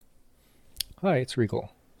Hi, it's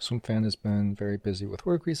Regal. Swimfan has been very busy with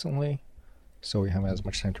work recently, so we haven't had as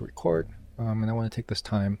much time to record. And I want to take this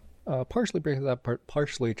time, partially because of that part,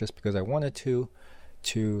 partially just because I wanted to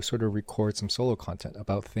sort of record some solo content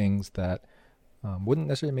about things that wouldn't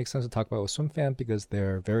necessarily make sense to talk about with Swimfan because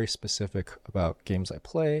they're very specific about games I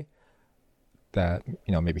play that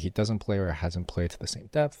maybe he doesn't play or hasn't played to the same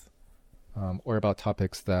depth, or about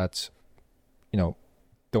topics that you know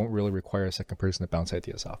don't really require a second person to bounce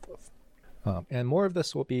ideas off of. And more of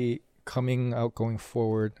this will be coming out going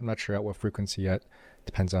forward. I'm not sure at what frequency yet.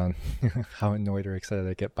 Depends on how annoyed or excited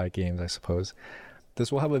I get by games, I suppose.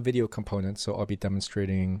 This will have a video component, so I'll be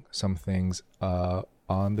demonstrating some things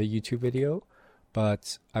on the YouTube video,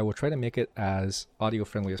 but I will try to make it as audio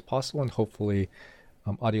friendly as possible, and hopefully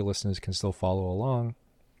audio listeners can still follow along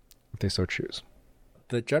if they so choose.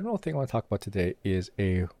 The general thing I want to talk about today is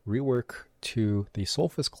a rework to the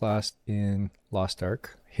Soulfist class in Lost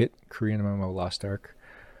Ark, hit Korean MMO Lost Ark,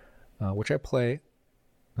 which I play.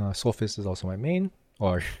 Soulfist is also my main,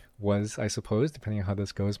 or was, I suppose, depending on how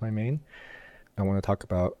this goes, my main. I want to talk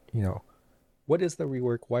about, what is the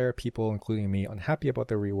rework? Why are people, including me, unhappy about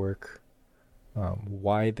the rework?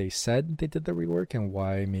 Why they said they did the rework, and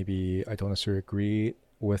why maybe I don't necessarily agree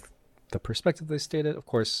with the perspective they stated. Of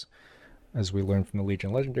course, as we learned from the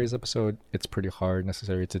Legion Legendaries episode, it's pretty hard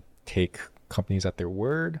necessarily to take companies at their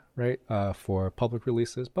word, right, for public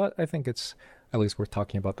releases, but I think it's at least worth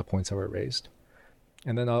talking about the points that were raised.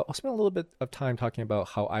 And then I'll spend a little bit of time talking about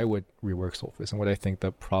how I would rework Soulfist and what I think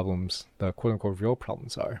the problems, the quote-unquote real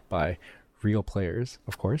problems are by real players,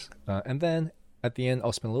 of course. And then at the end,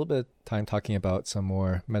 I'll spend a little bit of time talking about some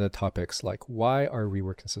more meta topics like why are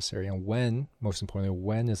reworks necessary, and when, most importantly,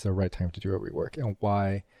 when is the right time to do a rework, and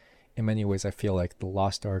why in many ways I feel like the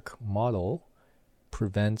Lost Ark model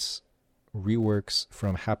prevents reworks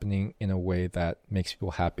from happening in a way that makes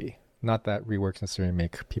people happy. Not that reworks necessarily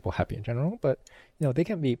make people happy in general, but they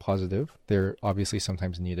can be positive. They're obviously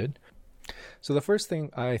sometimes needed. So the first thing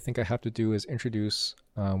I think I have to do is introduce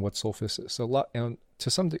what Soulfist is. And to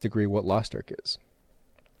some degree, what Lost Ark is.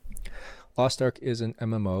 Lost Ark is an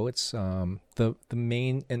MMO. It's the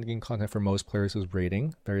main endgame content for most players is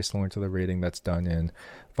raiding, very similar to the raiding that's done in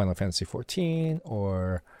Final Fantasy XIV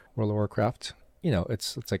or World of Warcraft.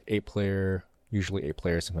 It's like 8-player, usually 8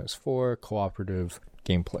 players, sometimes 4, cooperative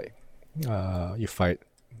gameplay. You fight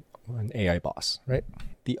an AI boss, right?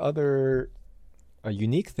 The other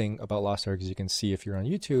unique thing about Lost Ark, as you can see if you're on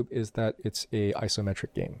YouTube, is that it's a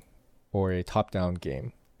isometric game or a top-down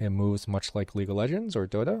game. It moves much like League of Legends or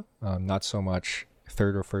Dota, not so much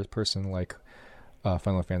third or first person like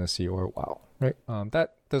Final Fantasy or WoW, right?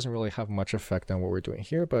 That doesn't really have much effect on what we're doing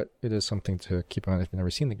here, but it is something to keep in mind if you've never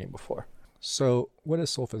seen the game before. So what is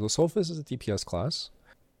Soulfist? Well, Soulfist is a DPS class,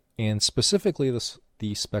 and specifically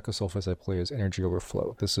the spec of Soulfist I play is Energy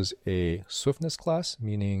Overflow. This is a swiftness class,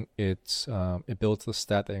 meaning it builds the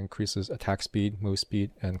stat that increases attack speed, move speed,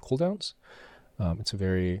 and cooldowns. It's a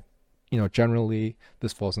very generally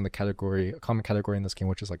this falls in a common category in this game,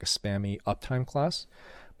 which is like a spammy uptime class.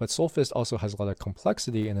 But Soulfist also has a lot of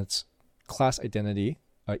complexity in its class identity.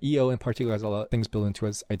 EO in particular has a lot of things built into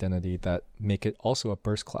its identity that make it also a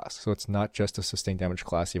burst class. So it's not just a sustained damage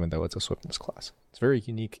class, even though it's a swiftness class. It's very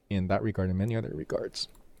unique in that regard and many other regards.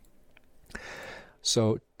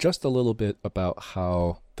 So just a little bit about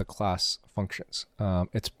how the class functions.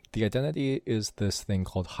 The identity is this thing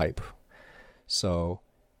called hype. So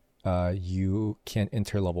you can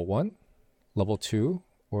enter level 1, level 2,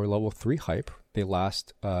 or level 3 hype. They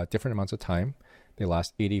last different amounts of time. They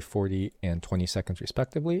last 80, 40, and 20 seconds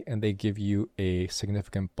respectively, and they give you a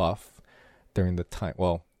significant buff during the time.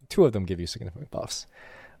 Well, 2 of them give you significant buffs.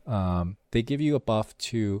 They give you a buff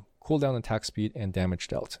to cooldown, attack speed, and damage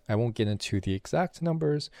dealt. I won't get into the exact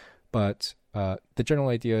numbers, but the general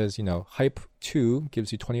idea is, hype 2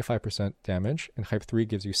 gives you 25% damage, and hype 3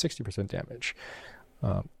 gives you 60% damage.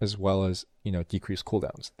 As well as, decreased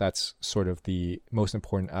cooldowns. That's sort of the most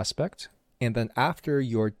important aspect. And then after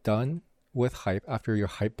you're done with hype, after your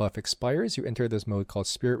hype buff expires, you enter this mode called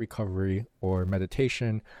Spirit Recovery or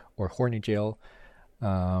Meditation or Horny Jail,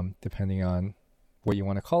 depending on what you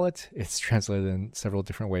want to call it. It's translated in several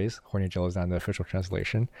different ways. Horny Jail is not the official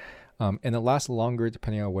translation. And it lasts longer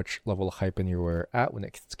depending on which level of hype you were at when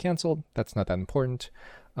it gets canceled. That's not that important.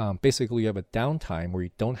 Basically, you have a downtime where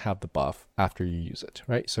you don't have the buff after you use it,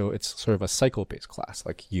 right? So it's sort of a cycle-based class.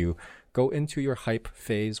 Like you go into your hype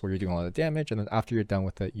phase where you're doing a lot of damage, and then after you're done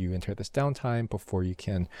with it, you enter this downtime before you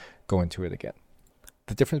can go into it again.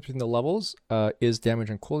 The difference between the levels is damage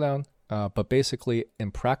and cooldown, but basically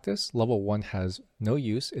in practice, level 1 has no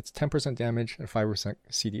use. It's 10% damage and 5%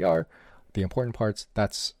 CDR. The important parts,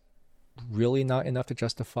 that's really not enough to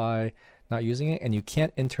justify not using it, and you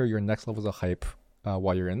can't enter your next levels of hype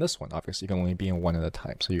while you're in this one. Obviously, you can only be in one at a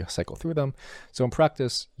time, so you cycle through them. So in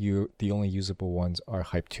practice, the only usable ones are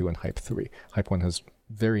hype 2 and hype 3. Hype 1 has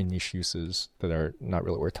very niche uses that are not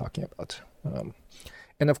really worth talking about.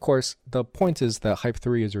 And of course, the point is that hype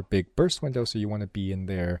 3 is your big burst window, so you want to be in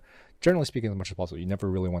there, generally speaking, as much as possible. You never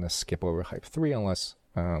really want to skip over hype 3 unless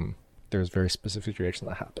there's very specific situations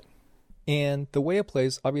that happen. And the way it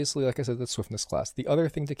plays, obviously, like I said, the swiftness class. The other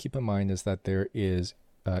thing to keep in mind is that there is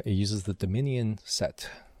it uses the Dominion set.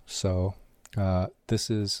 So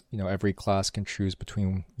this is, every class can choose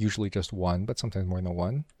between usually just one, but sometimes more than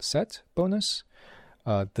one set bonus.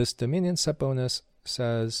 This Dominion set bonus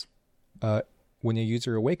says when you use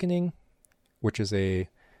your Awakening, which is a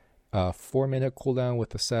 4-minute cooldown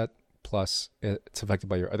with the set, plus it's affected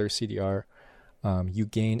by your other CDR, you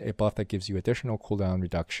gain a buff that gives you additional cooldown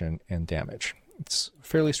reduction and damage. It's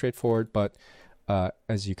fairly straightforward, but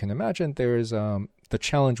as you can imagine, there's the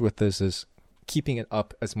challenge with this is keeping it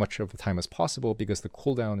up as much of the time as possible because the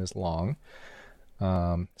cooldown is long.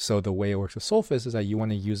 So the way it works with Soulfist is that you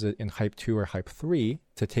want to use it in hype 2 or hype 3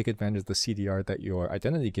 to take advantage of the CDR that your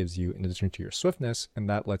identity gives you in addition to your swiftness, and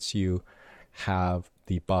that lets you have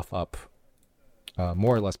the buff up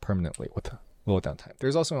more or less permanently with low downtime.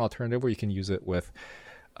 There's also an alternative where you can use it with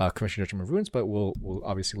Commission Judgment of Runes, but we'll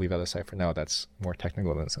obviously leave that aside for now. That's more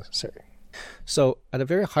technical than necessary. So at a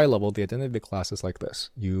very high level, the identity of the class is like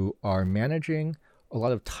this. You are managing a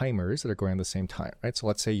lot of timers that are going at the same time, right? So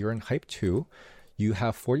let's say you're in hype 2. You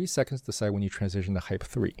have 40 seconds to decide when you transition to hype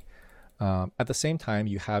 3. At the same time,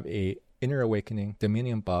 you have a Inner Awakening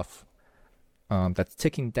Dominion buff that's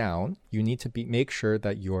ticking down. You need to make sure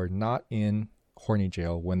that you're not in Horny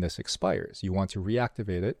Jail when this expires. You want to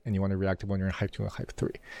reactivate it, and you want to reactivate when you're in hype 2 and hype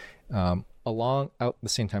 3. Along out the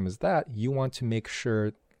same time as that, you want to make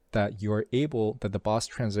sure that that the boss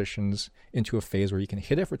transitions into a phase where you can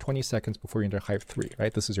hit it for 20 seconds before you enter hype 3,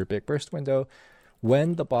 right? This is your big burst window.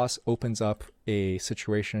 When the boss opens up a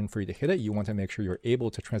situation for you to hit it, you want to make sure you're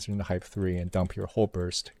able to transition to hype 3 and dump your whole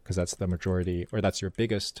burst, because that's the majority, or that's your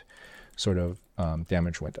biggest sort of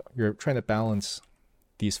damage window. You're trying to balance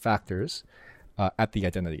these factors at the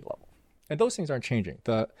identity level. And those things aren't changing.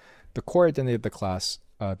 The core identity of the class,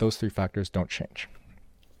 those 3 factors don't change.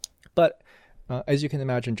 But as you can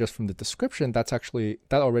imagine just from the description, that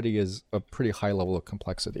already is a pretty high level of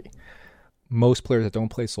complexity. Most players that don't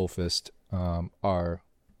play Soulfist are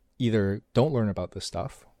either don't learn about this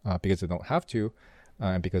stuff because they don't have to,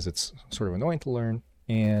 and because it's sort of annoying to learn,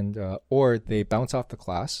 and or they bounce off the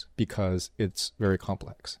class because it's very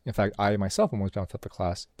complex. In fact, I myself almost bounced off the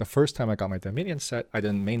class. The first time I got my Dominion set, I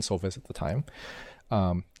didn't main Soulfist at the time.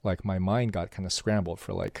 My mind got kind of scrambled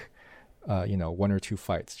for 1 or 2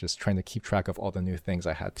 fights, just trying to keep track of all the new things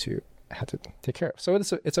I had to take care of. So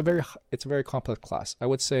it's a very complex class. I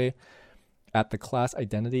would say at the class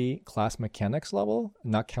identity, class mechanics level,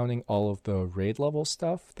 not counting all of the raid level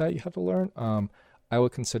stuff that you have to learn, I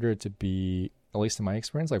would consider it to be, at least in my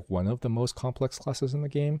experience, one of the most complex classes in the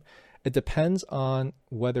game. It depends on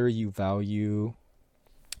whether you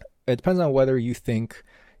think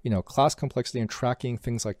class complexity and tracking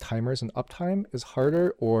things like timers and uptime is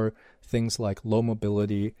harder, or things like low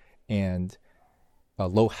mobility and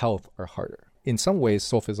low health are harder. In some ways,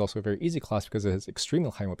 Soulfist is also a very easy class because it has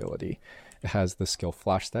extremely high mobility. It has the skill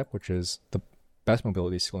Flash Step, which is the best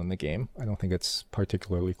mobility skill in the game. I don't think it's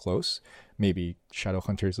particularly close. Maybe Shadow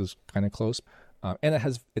Hunters is kind of close.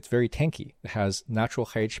 And it's very tanky. It has natural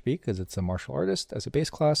high HP because it's a martial artist as a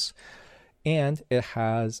base class. And it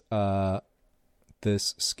has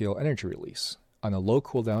this skill Energy Release. On a low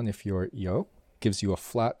cooldown, if you're EO, gives you a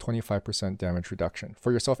flat 25% damage reduction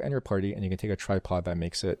for yourself and your party, and you can take a tripod that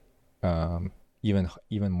makes it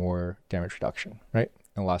even more damage reduction, right?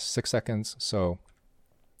 In the last 6 seconds.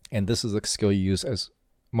 And this is a skill you use as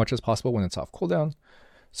much as possible when it's off cooldown.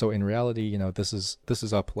 So in reality, this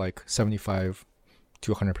is up 75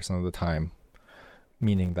 to 100% of the time,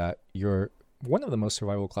 meaning that you're one of the most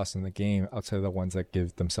survivable classes in the game outside of the ones that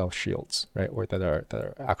give themselves shields, right? Or that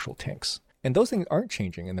are actual tanks. And those things aren't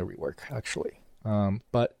changing in the rework, actually.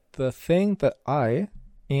 But the thing that I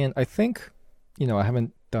think, I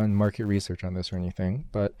haven't done market research on this or anything,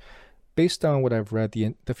 but based on what I've read,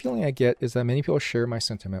 the feeling I get is that many people share my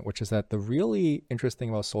sentiment, which is that the really interesting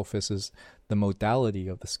about Soulfist is the modality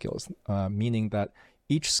of the skills, meaning that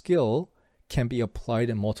each skill can be applied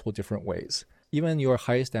in multiple different ways. Even your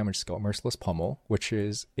highest damage skill, Merciless Pummel, which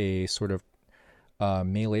is a sort of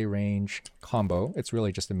melee range combo. It's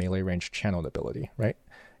really just a melee range channeled ability, right?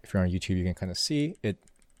 If you're on YouTube, you can kind of see it.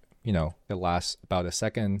 It lasts about a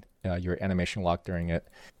second. Your animation lock during it.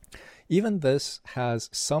 Even this has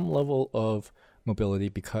some level of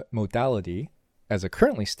modality as it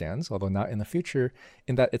currently stands, although not in the future,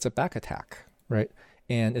 in that it's a back attack, right?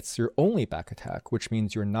 And it's your only back attack, which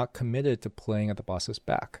means you're not committed to playing at the boss's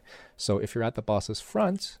back. So if you're at the boss's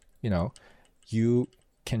front, you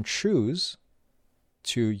can choose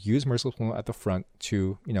to use Merciless Blow at the front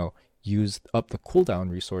to, use up the cooldown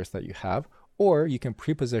resource that you have, or you can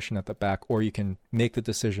pre-position at the back, or you can make the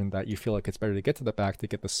decision that you feel like it's better to get to the back to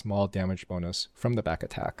get the small damage bonus from the back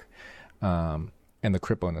attack, and the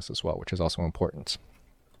crit bonus as well, which is also important.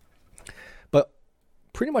 But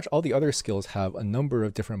pretty much all the other skills have a number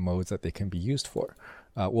of different modes that they can be used for.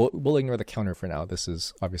 We'll ignore the counter for now. This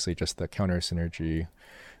is obviously just the counter synergy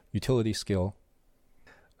utility skill.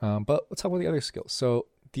 But let's talk about the other skills. So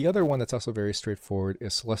the other one that's also very straightforward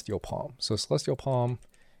is Celestial Palm. So Celestial Palm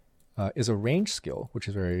is a range skill, which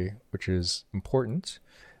is important.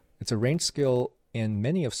 It's a range skill in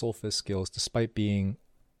many of Soulfist skills, despite being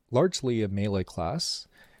largely a melee class.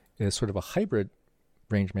 It is sort of a hybrid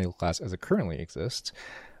range melee class as it currently exists,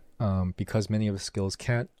 because many of the skills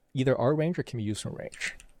either are range or can be used from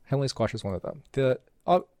range. Heavenly Squash is one of them.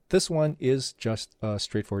 This one is just a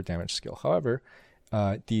straightforward damage skill. However,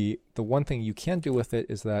 the one thing you can do with it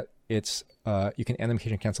is that you can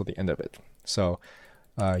animation cancel the end of it. So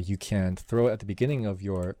you can throw it at the beginning of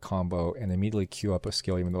your combo and immediately queue up a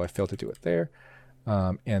skill, even though I failed to do it there.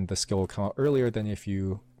 And the skill will come out earlier than if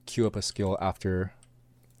you queue up a skill after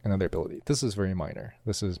another ability. This is very minor.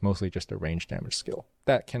 This is mostly just a range damage skill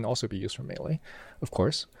that can also be used for melee, of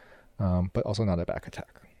course, but also not a back attack.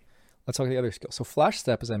 Let's talk about the other skill. So Flash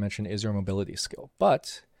Step, as I mentioned, is your mobility skill,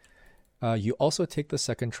 but you also take the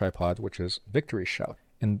second tripod, which is Victory Shout.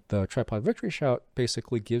 And the tripod Victory Shout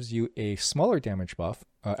basically gives you a smaller damage buff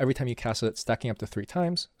every time you cast it, stacking up to 3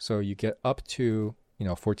 times. So you get up to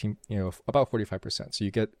about 45%. So you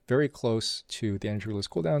get very close to the energy release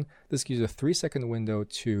cooldown. This gives you a 3-second window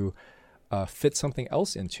to fit something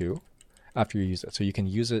else into after you use it. So you can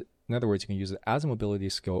use it, in other words, you can use it as a mobility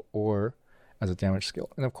skill or as a damage skill.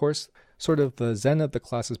 And of course, sort of the zen of the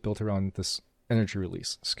class is built around this energy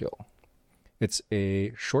release skill. It's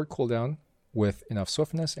a short cooldown with enough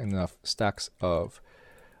swiftness and enough stacks of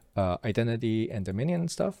identity and dominion and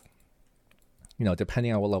stuff.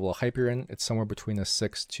 Depending on what level of hype you're in, it's somewhere between a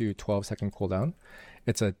 6 to 12 second cooldown.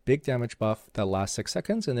 It's a big damage buff that lasts 6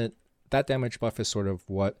 seconds, and that damage buff is sort of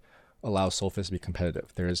what allows Soulfist to be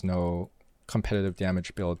competitive. There is no competitive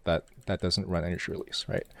damage build that doesn't run energy release,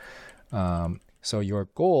 right? So your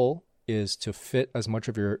goal is to fit as much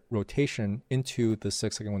of your rotation into the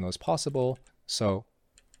 6-second window as possible. So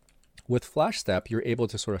with Flash Step, you're able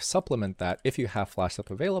to sort of supplement that if you have Flash Step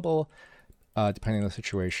available, depending on the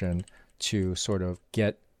situation, to sort of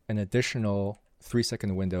get an additional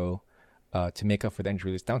 3-second window to make up for the energy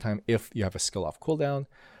release downtime if you have a skill off cooldown.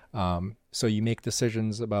 So you make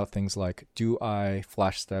decisions about things like, do I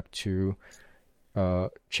Flash Step to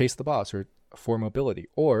chase the boss or for mobility,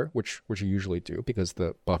 or which you usually do because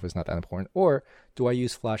the buff is not that important, or do I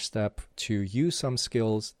use Flash Step to use some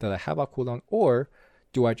skills that I have off cooldown, or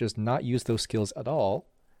do I just not use those skills at all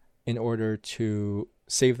in order to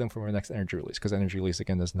save them for my next energy release? Because energy release,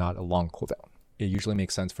 again, is not a long cooldown. It usually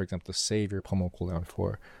makes sense, for example, to save your pummel cooldown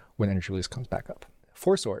for when energy release comes back up.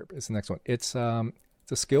 Force Orb is the next one. It's a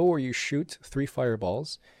skill where you shoot 3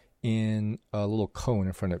 fireballs in a little cone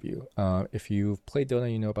in front of you. If you've played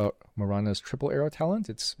Dota, you know about Mirana's triple arrow talent.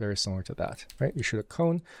 It's very similar to that, right? You shoot a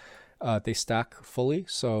cone. They stack fully.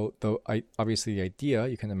 So obviously the idea,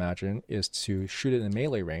 you can imagine, is to shoot it in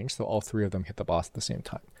melee range. So all 3 of them hit the boss at the same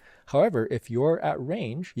time. However, if you're at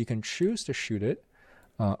range, you can choose to shoot it.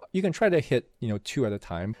 You can try to hit 2 at a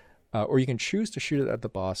time, or you can choose to shoot it at the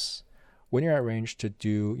boss when you're at range to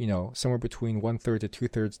do somewhere between 1/3 to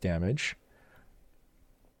 2/3 damage.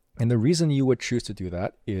 And the reason you would choose to do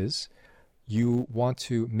that is you want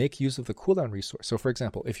to make use of the cooldown resource. So for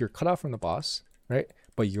example, if you're cut off from the boss, right,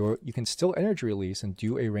 but you can still energy release and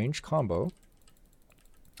do a ranged combo,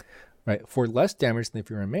 right, for less damage than if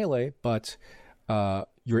you're in melee, but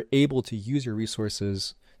you're able to use your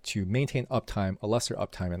resources to maintain uptime, a lesser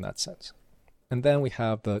uptime in that sense. And then we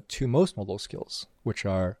have the 2 most mobile skills, which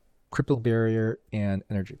are Crippling Barrier and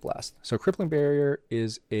Energy Blast. So Crippling Barrier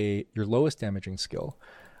is your lowest damaging skill.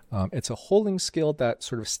 It's a holding skill that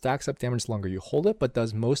sort of stacks up damage the longer you hold it, but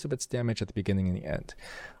does most of its damage at the beginning and the end.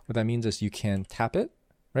 What that means is you can tap it,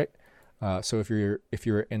 right? So if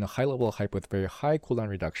you're in a high level of hype with very high cooldown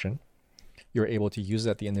reduction, you're able to use it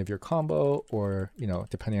at the end of your combo, or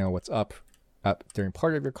depending on what's up during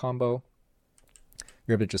part of your combo,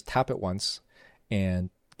 you're able to just tap it once and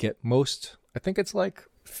get most. I think it's like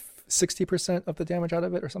 60% of the damage out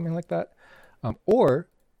of it or something like that. Or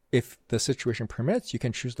if the situation permits, you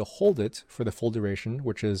can choose to hold it for the full duration,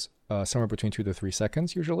 which is somewhere between 2 to 3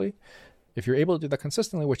 seconds usually. If you're able to do that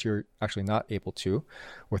consistently, which you're actually not able to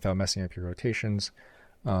without messing up your rotations,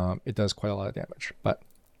 it does quite a lot of damage. But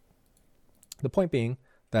the point being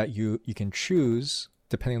that you can choose,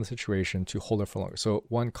 depending on the situation, to hold it for longer. So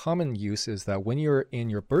one common use is that when you're in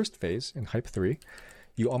your burst phase in Hype 3,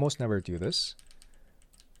 you almost never do this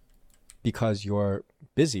because you're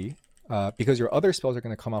busy, because your other spells are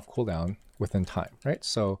going to come off cooldown within time, right?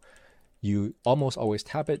 So you almost always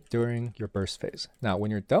tap it during your burst phase. Now,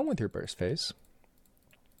 when you're done with your burst phase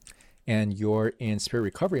and you're in Spirit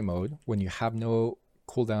Recovery mode, when you have no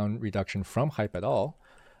cooldown reduction from Hype at all,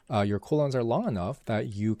 your cooldowns are long enough that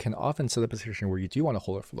you can often set up a position where you do want to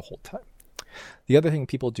hold it for the whole time. The other thing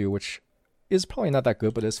people do, which is probably not that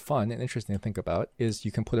good, but is fun and interesting to think about, is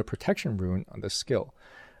you can put a protection rune on this skill.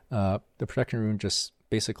 The protection rune just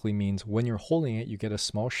basically means when you're holding it, you get a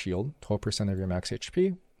small shield, 12% of your max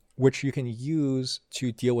HP, which you can use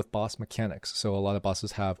to deal with boss mechanics. So a lot of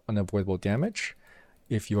bosses have unavoidable damage.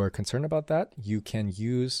 If you're concerned about that, you can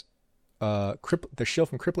use the shield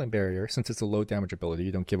from Crippling Barrier, since it's a low damage ability.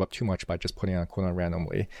 You don't give up too much by just putting on cooldown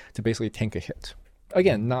randomly to basically tank a hit.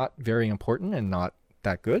 Again, not very important and not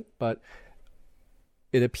that good, but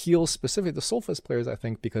it appeals specifically to Soulfist players, I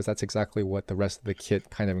think, because that's exactly what the rest of the kit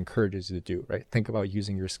kind of encourages you to do, right? Think about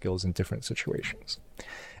using your skills in different situations.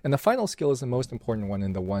 And the final skill is the most important one,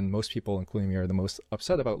 and the one most people, including me, are the most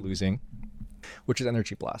upset about losing, which is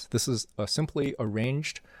Energy Blast. This is simply a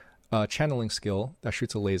ranged channeling skill that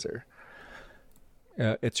shoots a laser.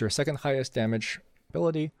 It's your second highest damage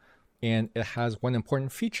ability, and it has one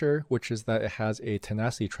important feature, which is that it has a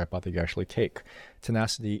tenacity tripod that you actually take.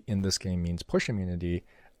 Tenacity in this game means push immunity,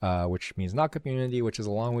 which means knock-up immunity, which is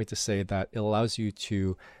a long way to say that it allows you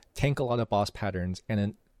to tank a lot of boss patterns,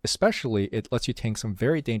 and especially it lets you tank some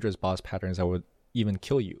very dangerous boss patterns that would even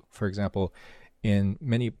kill you. For example, in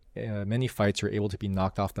many fights, you're able to be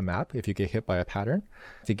knocked off the map if you get hit by a pattern.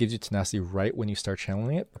 It gives you tenacity right when you start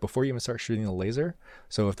channeling it, before you even start shooting the laser.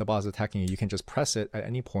 So if the boss is attacking you, you can just press it at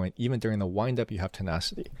any point. Even during the wind-up, you have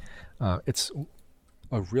tenacity. It's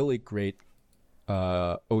a really great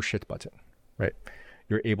oh shit button, right?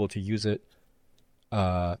 You're able to use it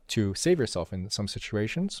to save yourself in some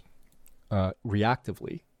situations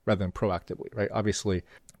reactively rather than proactively, right? Obviously,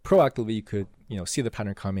 proactively, you could see the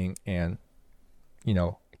pattern coming and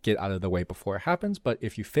get out of the way before it happens. But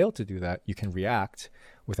if you fail to do that, you can react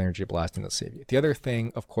with Energy Blast and it'll save you. The other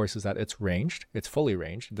thing, of course, is that it's ranged. It's fully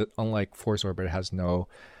ranged. Unlike Force Orbit, it has no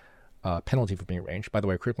penalty for being ranged. By the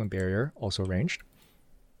way, Crippling Barrier, also ranged.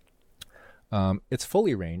 It's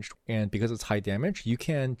fully ranged, and because it's high damage, you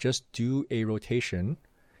can just do a rotation.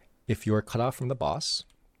 If you're cut off from the boss,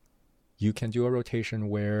 you can do a rotation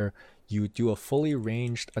where you do a fully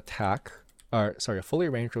ranged attack, a fully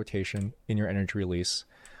ranged rotation in your energy release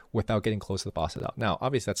without getting close to the boss at all. Now,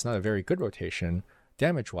 obviously, that's not a very good rotation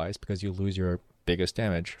damage-wise because you lose your biggest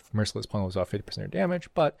damage. Merciless Pummel is about 50% of your damage,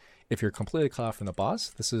 but if you're completely cut off from the boss,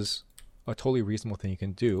 this is a totally reasonable thing you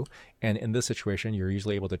can do. And in this situation, you're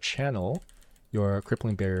usually able to channel your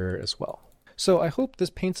Crippling Barrier as well. So I hope this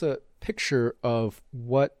paints a picture of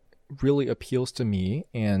what really appeals to me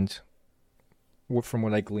and from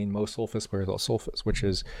what I glean most Soulfist players are Soulfist, which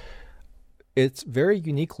is it's very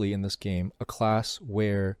uniquely in this game a class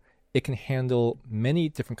where it can handle many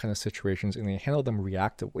different kind of situations and they handle them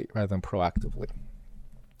reactively rather than proactively.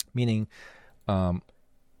 Meaning,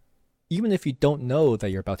 even if you don't know that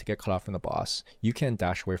you're about to get cut off from the boss, you can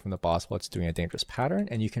dash away from the boss while it's doing a dangerous pattern,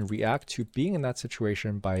 and you can react to being in that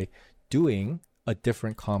situation by doing a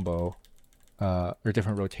different combo or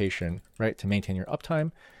different rotation, right, to maintain your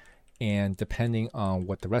uptime. And depending on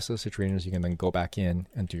what the rest of the situation is, you can then go back in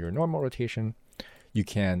and do your normal rotation. You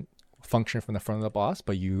can function from the front of the boss,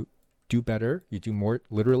 but you do better. You do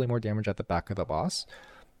literally more damage at the back of the boss.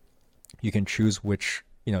 You can choose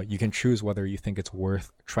you can choose whether you think it's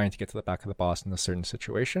worth trying to get to the back of the boss in a certain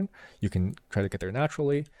situation. You can try to get there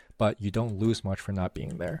naturally, but you don't lose much for not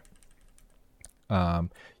being there.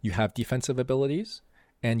 You have defensive abilities,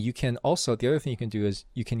 and you can also, the other thing you can do is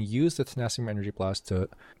you can use the Tenacity Energy Blast to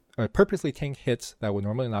purposely tank hits that would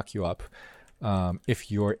normally knock you up.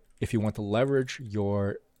 If you want to leverage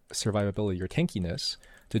your survivability, your tankiness,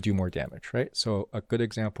 to do more damage, right? So a good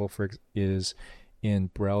example is in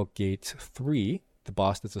Brel Gate 3, the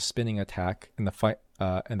boss does a spinning attack in the fight,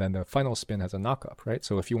 and then the final spin has a knock-up, right?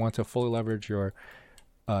 So if you want to fully leverage your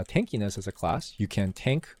tankiness as a class, you can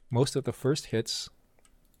tank most of the first hits,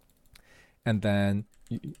 and then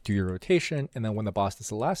you do your rotation, and then when the boss does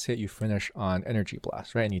the last hit, you finish on energy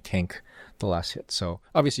blast, right? And you tank the last hit. So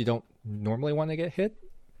obviously you don't normally want to get hit,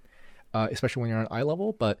 especially when you're on eye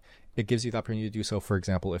level, but it gives you the opportunity to do so, for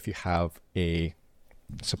example, if you have a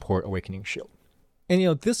support awakening shield.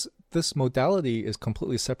 And this modality is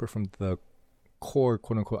completely separate from the core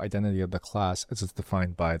quote-unquote identity of the class as it's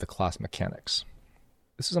defined by the class mechanics.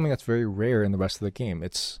 This is something that's very rare in the rest of the game.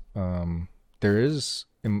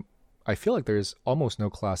 I feel like there's almost no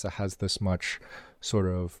class that has this much sort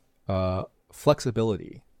of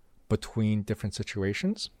flexibility between different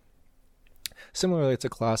situations. Similarly, it's a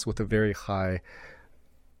class with a very high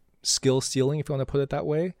skill ceiling, if you want to put it that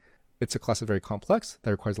way. It's a class that's very complex, that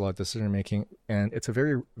requires a lot of decision making, and it's a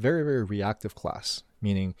very, very, very reactive class,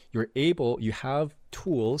 meaning you have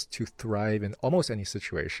tools to thrive in almost any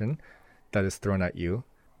situation that is thrown at you,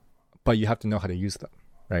 but you have to know how to use them,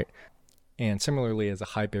 right? And similarly, it's a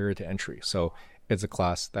high barrier to entry. So it's a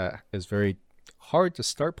class that is very hard to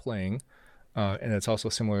start playing, and it's also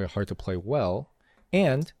similarly hard to play well,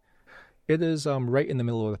 and it is right in the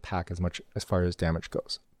middle of the pack as far as damage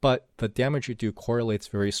goes. But the damage you do correlates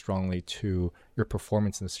very strongly to your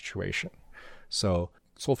performance in the situation. So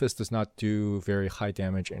Soulfist does not do very high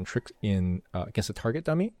damage against a target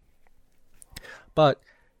dummy. But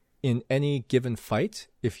in any given fight,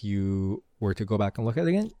 if you were to go back and look at it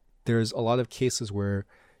again, there's a lot of cases where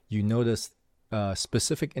you notice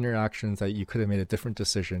specific interactions that you could have made a different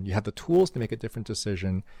decision. You have the tools to make a different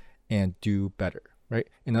decision and do better, right?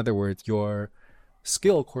 In other words, your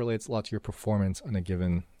skill correlates a lot to your performance on a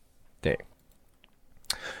given day.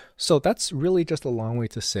 So that's really just a long way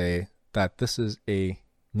to say that this is a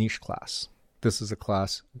niche class. This is a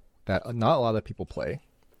class that not a lot of people play.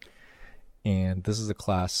 And this is a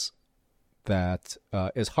class that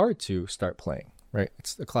is hard to start playing, right?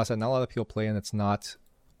 It's a class that not a lot of people play, and it's not,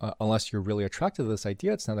 unless you're really attracted to this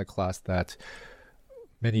idea, it's not a class that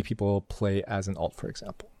many people play as an alt, for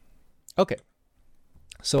example. Okay,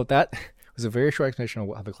 so that was a very short explanation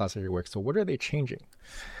of how the class area works. So what are they changing?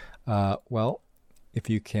 Well, if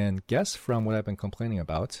you can guess from what I've been complaining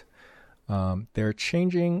about, they're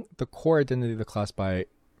changing the core identity of the class by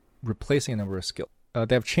replacing a number of skills.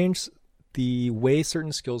 They have changed the way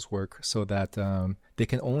certain skills work so that they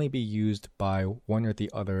can only be used by one or the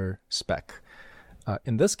other spec.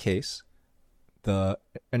 In this case, the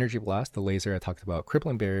energy blast, the laser I talked about,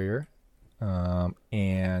 crippling barrier,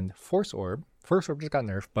 and force orb. Force orb just got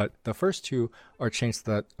nerfed, but the first two are changed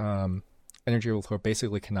so that energy overlord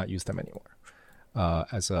basically cannot use them anymore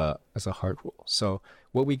as a hard rule. So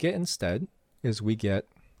what we get instead is we get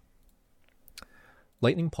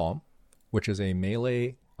Lightning Palm, which is a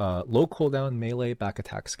melee, low cooldown melee back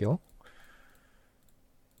attack skill.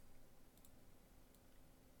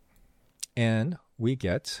 And we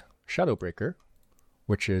get Shadowbreaker,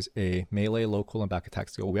 which is a melee low cooldown back attack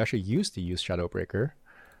skill. We actually used to use Shadowbreaker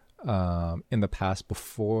in the past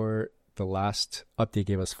before the last update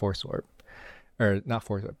gave us Force Orb. Or not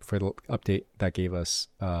Force Orb, for the update that gave us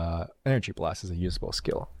Energy Blast as a usable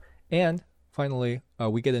skill. And finally,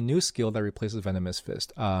 we get a new skill that replaces Venomous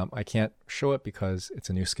Fist. I can't show it because it's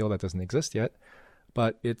a new skill that doesn't exist yet,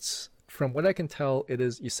 but it's, from what I can tell, it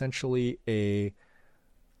is essentially a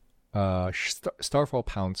Starfall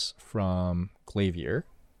Pounce from Glavier,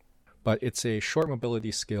 but it's a short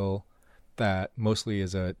mobility skill that mostly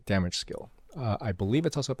is a damage skill. I believe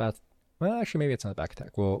it's also about, well, actually maybe it's not a back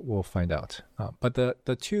attack. We'll find out. But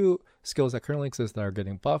the two skills that currently exist that are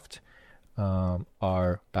getting buffed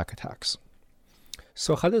are back attacks.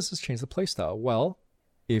 So how does this change the playstyle? Well,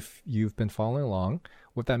 if you've been following along,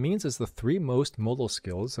 what that means is the three most modal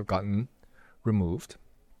skills have gotten removed,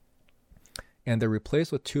 and they're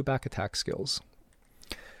replaced with two back attack skills.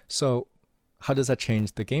 So how does that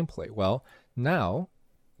change the gameplay? Well, now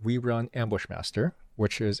we run Ambush Master,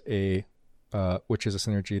 which is a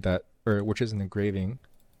synergy that, or which is an engraving.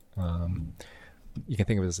 You can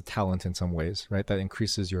think of it as a talent in some ways, right? That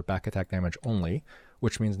increases your back attack damage only,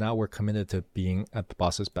 which means now we're committed to being at the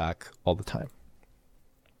boss's back all the time.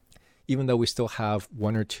 Even though we still have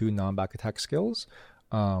one or two non-back attack skills,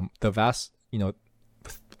 the vast,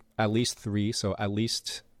 at least three, so at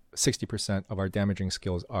least 60% of our damaging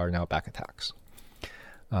skills are now back attacks.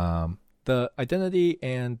 The identity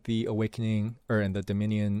and the awakening, and the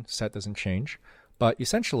Dominion set doesn't change, but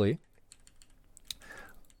essentially,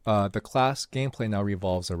 the class gameplay now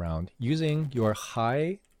revolves around using your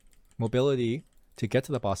high mobility to get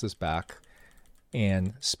to the boss's back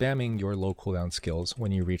and spamming your low cooldown skills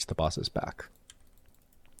when you reach the boss's back.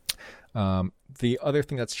 The other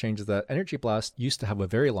thing that's changed is that Energy Blast used to have a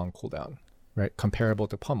very long cooldown, right? Comparable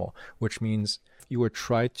to Pummel, which means you would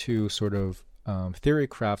try to sort of theory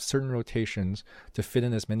craft certain rotations to fit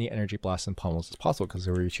in as many energy blasts and pummels as possible because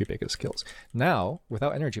they were your two biggest skills. Now,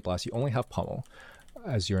 without energy blast, you only have pummel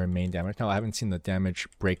as your main damage. Now, I haven't seen the damage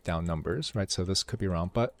breakdown numbers, right? So this could be wrong,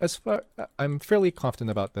 but as far I'm fairly confident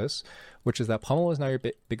about this, which is that pummel is now your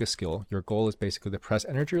biggest skill. Your goal is basically to press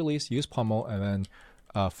energy release, use pummel, and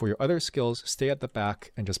then for your other skills, stay at the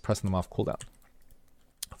back and just press them off cooldown.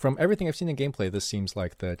 From everything I've seen in gameplay, this seems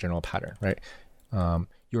like the general pattern, right?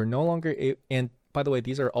 You're no longer and by the way,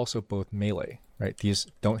 these are also both melee, right? These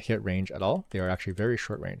don't hit range at all. They are actually very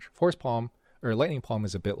short range. Force palm or lightning palm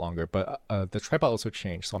is a bit longer, but the tripod also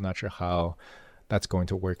changed, so I'm not sure how that's going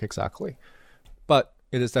to work exactly. But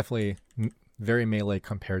it is definitely very melee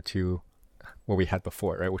compared to what we had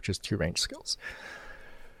before, right? Which is 2 range skills.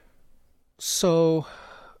 So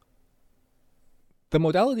the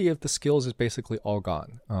modality of the skills is basically all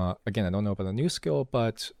gone. Again, I don't know about the new skill,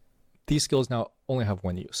 but these skills now only have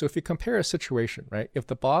 1 use. So if you compare a situation, right? If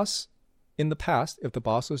the boss, in the past, if the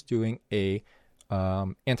boss was doing a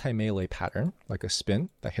anti-melee pattern, like a spin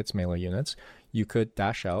that hits melee units, you could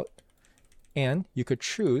dash out and you could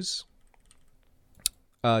choose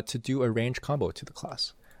to do a range combo to the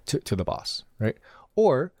class, to the boss, right?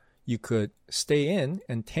 Or you could stay in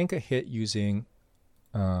and tank a hit using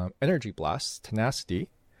energy blasts, tenacity.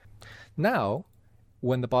 Now,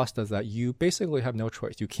 when the boss does that, you basically have no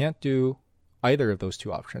choice. You can't do either of those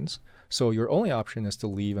 2 options. So your only option is to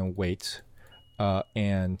leave and wait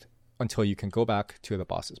and until you can go back to the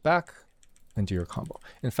boss's back and do your combo.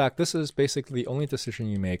 In fact, this is basically the only decision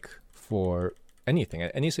you make for anything.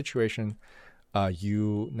 At any situation,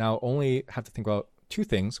 you now only have to think about 2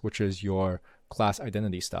 things, which is your class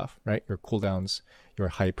identity stuff, right? Your cooldowns, your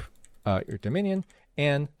hype, your dominion,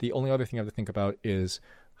 and the only other thing you have to think about is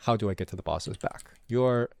how do I get to the boss's back?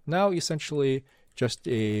 You're now essentially just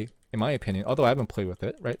in my opinion, although I haven't played with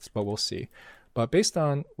it, right? But we'll see. But based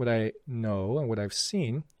on what I know and what I've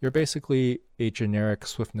seen, you're basically a generic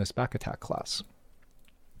swiftness back attack class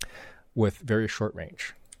with very short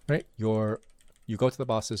range, right? You go to the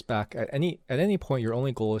boss's back at any point. Your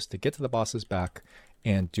only goal is to get to the boss's back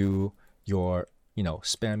and do your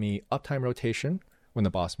spammy uptime rotation. When the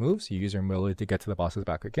boss moves, you use your ability to get to the boss's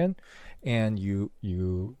back again, and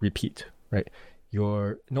you repeat, right?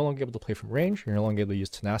 You're no longer able to play from range. You're no longer able to use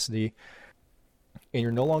tenacity, and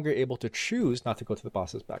you're no longer able to choose not to go to the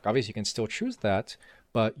boss's back. Obviously, you can still choose that,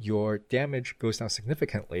 but your damage goes down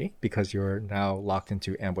significantly because you're now locked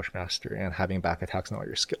into Ambush Master and having back attacks on all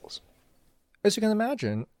your skills. As you can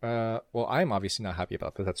imagine, well, I'm obviously not happy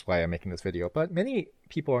about this. That's why I'm making this video. But many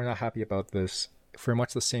people are not happy about this for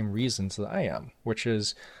much the same reasons that I am, which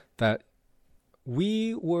is that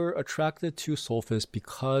we were attracted to Soulfist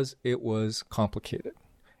because it was complicated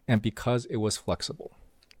and because it was flexible.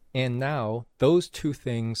 And now those 2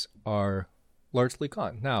 things are largely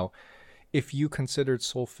gone. Now, if you considered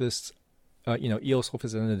Soulfist, EO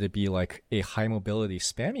Soulfist ended to be like a high mobility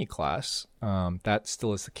spammy class, that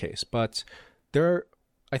still is the case. But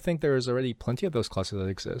I think there is already plenty of those classes that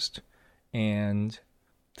exist, and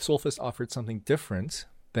Soulfist offered something different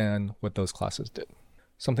than what those classes did.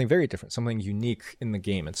 Something very different, something unique in the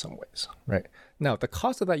game in some ways, right? Now, the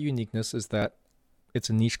cost of that uniqueness is that it's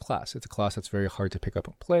a niche class. It's a class that's very hard to pick up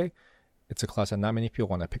and play. It's a class that not many people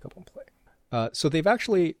want to pick up and play. So they've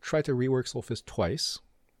actually tried to rework Soulfist twice,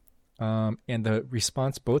 and the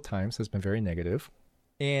response both times has been very negative.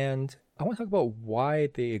 And I want to talk about why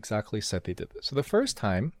they exactly said they did this. So the first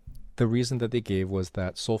time, the reason that they gave was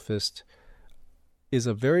that Soulfist is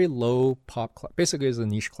a very low pop class, basically is a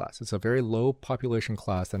niche class. It's a very low population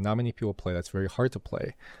class that not many people play. That's very hard to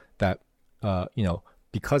play. That,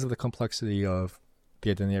 because of the complexity of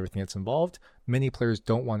the identity, everything that's involved, many players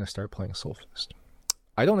don't want to start playing Soulfist.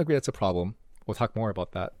 I don't agree that's a problem. We'll talk more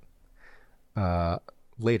about that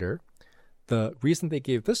later. The reason they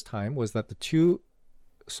gave this time was that the 2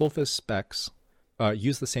 Soulfist specs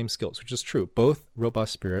use the same skills, which is true. Both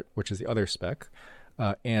Robust Spirit, which is the other spec,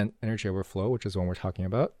 and Energy Overflow, which is the one we're talking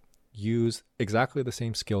about, use exactly the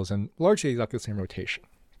same skills and largely exactly the same rotation.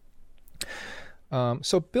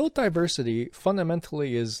 So build diversity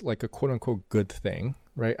fundamentally is like a quote-unquote good thing,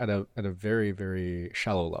 right? At a very, very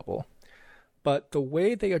shallow level. But the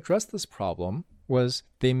way they addressed this problem was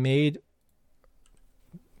they made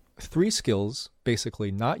 3 skills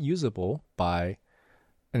basically not usable by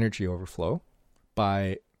Energy Overflow,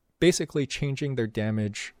 by basically changing their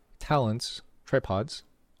damage talents, tripods,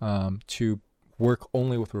 to work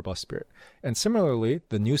only with Robust Spirit. And similarly,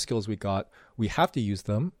 the new skills we got, we have to use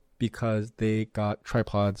them because they got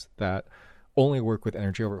tripods that only work with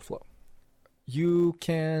Energy Overflow. You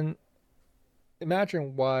can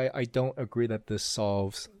imagine why I don't agree that this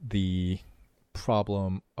solves the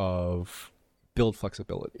problem of build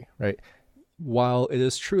flexibility, right? While it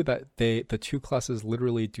is true that the two classes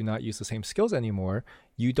literally do not use the same skills anymore,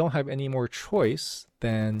 you don't have any more choice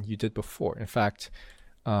than you did before. In fact,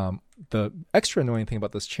 the extra annoying thing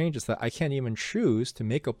about this change is that I can't even choose to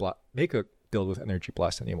make a build with energy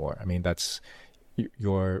blast anymore. I mean,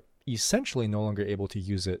 you're essentially no longer able to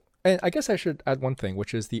use it. And I guess I should add one thing,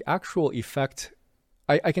 which is the actual effect.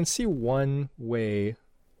 I can see one way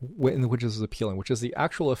in which this is appealing, which is the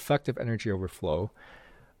actual effect of energy overflow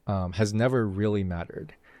has never really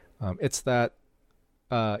mattered. It's that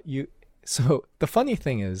So the funny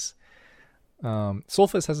thing is,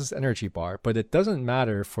 Soulfist has this energy bar, but it doesn't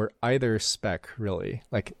matter for either spec really.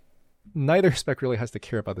 Like, neither spec really has to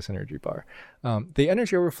care about this energy bar. The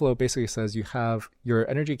energy overflow basically says your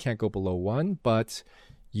energy can't go below 1, but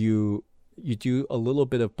you do a little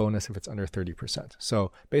bit of bonus if it's under 30%.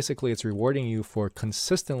 So basically it's rewarding you for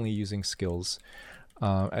consistently using skills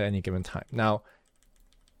at any given time. Now,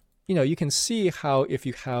 you can see how if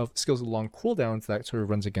you have skills with long cooldowns, that sort of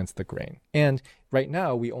runs against the grain. And right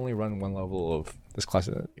now we only run one level of this class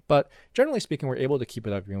identity, but generally speaking, we're able to keep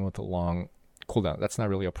it up even with a long cooldown. That's not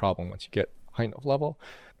really a problem once you get high enough level.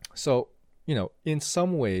 So, in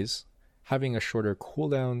some ways, having a shorter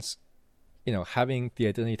cooldowns, having the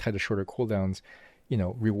identity tied to shorter cooldowns,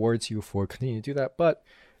 rewards you for continuing to do that. But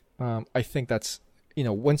I think that's,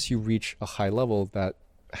 once you reach a high level, that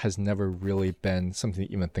has never really been something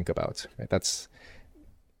to even think about, right? That's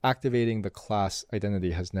activating the class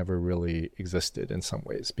identity has never really existed in some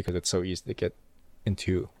ways because it's so easy to get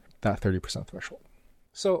into that 30% threshold.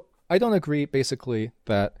 So I don't agree basically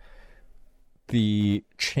that the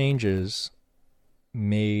changes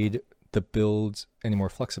made the builds any more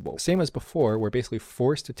flexible. Same as before, we're basically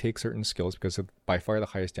forced to take certain skills because of by far the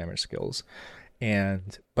highest damage skills.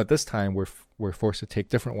 But this time we're forced to take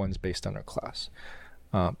different ones based on our class.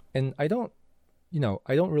 And I don't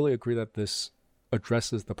really agree that this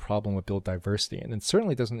addresses the problem with build diversity, and it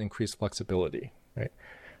certainly doesn't increase flexibility, right?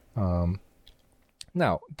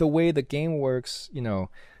 Now, the way the game works,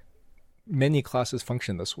 many classes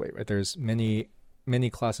function this way, right? There's many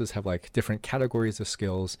classes have like different categories of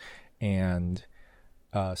skills, and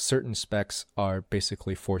certain specs are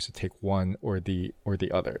basically forced to take one or the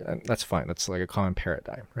other, and that's fine. That's like a common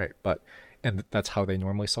paradigm, right? And that's how they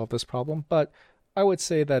normally solve this problem. But I would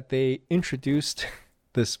say that they introduced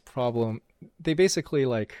this problem. They basically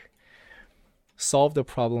solved a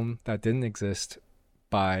problem that didn't exist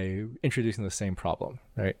by introducing the same problem,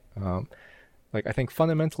 right? I think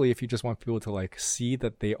fundamentally, if you just want people to see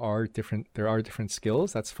that there are different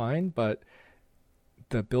skills, that's fine. But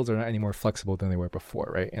the builds are not any more flexible than they were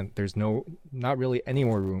before, right? And there's not really any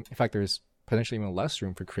more room. In fact, there's potentially even less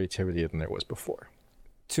room for creativity than there was before.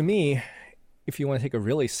 To me, if you want to take a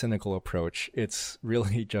really cynical approach, it's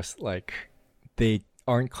really just they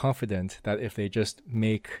aren't confident that if they just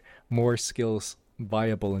make more skills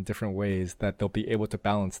viable in different ways, that they'll be able to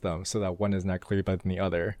balance them so that one is not clearly better than the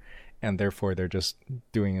other. And therefore, they're just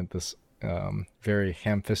doing it this very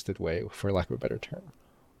ham-fisted way, for lack of a better term.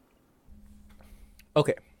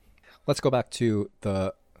 Okay, let's go back to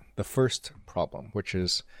the first problem, which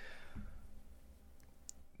is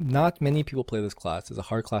not many people play this class. It's a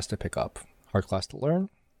hard class to pick up. Hard class to learn,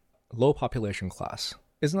 low population class.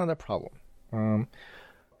 Isn't that a problem?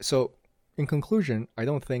 So in conclusion, I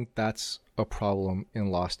don't think that's a problem in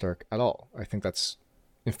Lost Ark at all. I think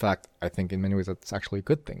in many ways that's actually a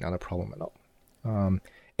good thing, not a problem at all.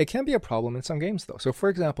 It can be a problem in some games though. So for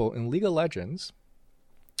example, in League of Legends,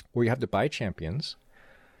 where you have to buy champions,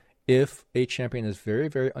 if a champion is very,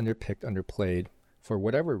 very underpicked, underplayed for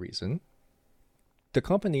whatever reason, the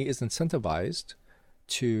company is incentivized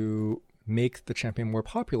to make the champion more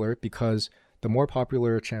popular, because the more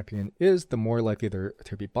popular a champion is, the more likely they're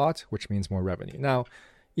to be bought, which means more revenue. Now,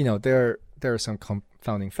 there are some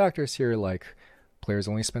confounding factors here, like players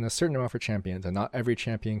only spend a certain amount for champions, and not every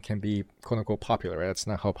champion can be quote unquote popular, right? That's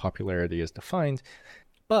not how popularity is defined.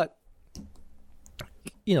 But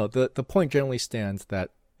the point generally stands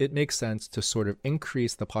that it makes sense to sort of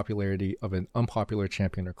increase the popularity of an unpopular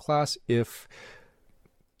champion or class if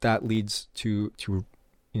that leads to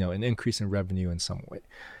an increase in revenue in some way.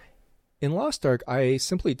 In Lost Ark, I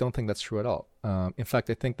simply don't think that's true at all. In fact,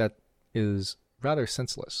 I think that is rather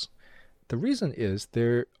senseless. The reason is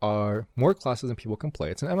there are more classes than people can play.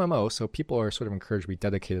 It's an MMO, so people are sort of encouraged to be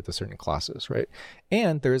dedicated to certain classes, right?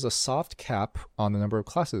 And there is a soft cap on the number of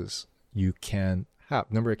classes you can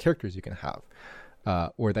have, number of characters you can have,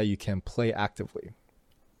 or that you can play actively,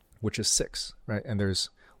 which is 6, right? And there's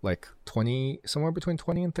 20, somewhere between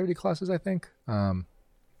 20 and 30 classes, I think.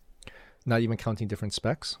 Not even counting different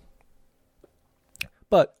specs.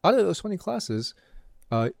 But out of those 20 classes,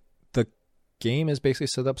 the game is basically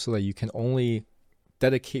set up so that you can only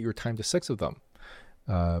dedicate your time to 6 of them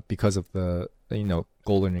because of the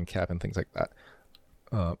goal earning cap and things like that.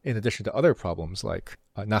 In addition to other problems like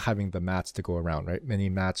not having the mats to go around, right? Many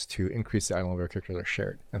mats to increase the item of your characters are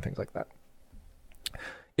shared and things like that.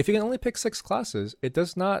 If you can only pick 6 classes, it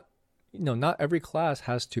does not, not every class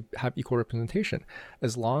has to have equal representation.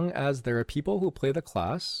 As long as there are people who play the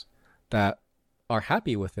class that are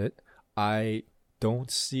happy with it, I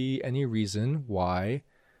don't see any reason why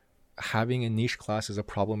having a niche class is a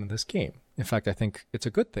problem in this game. In fact, I think it's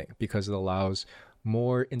a good thing because it allows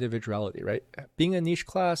more individuality, right? Being a niche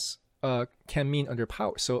class can mean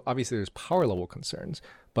underpower. So obviously there's power level concerns,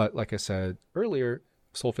 but like I said earlier,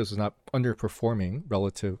 Soulfist was not underperforming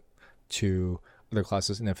relative to other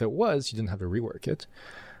classes, and if it was, you didn't have to rework it.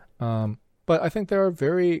 But I think there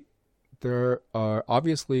are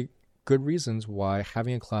obviously good reasons why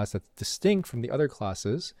having a class that's distinct from the other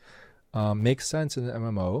classes makes sense in an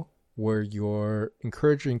MMO where you're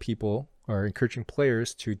encouraging people or encouraging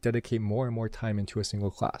players to dedicate more and more time into a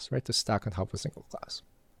single class, right? To stack on top of a single class.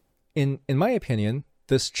 In my opinion,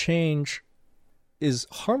 this change is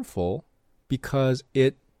harmful because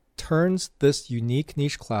it turns this unique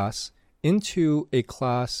niche class into a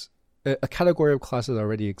category of classes that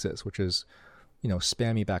already exists, which is,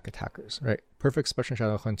 spammy back attackers, right? Perfect Suppression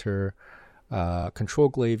Shadow Hunter, Control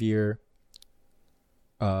Glavier,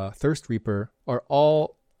 Thirst Reaper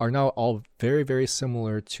are now all very, very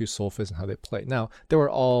similar to Soulfist and how they play. Now, they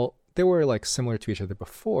were like similar to each other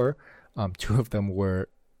before. 2 of them were,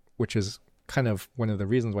 which is kind of one of the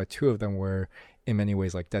reasons why 2 of them were in many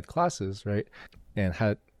ways like dead classes, right? And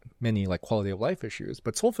had many like quality of life issues.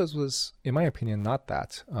 But Soulfist was, in my opinion, not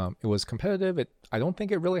that. It was competitive. I don't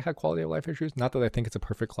think it really had quality of life issues. Not that I think it's a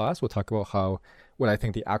perfect class. We'll talk about what I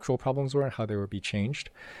think the actual problems were and how they would be changed.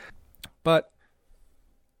 But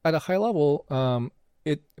at a high level,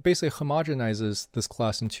 it basically homogenizes this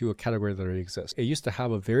class into a category that already exists. It used to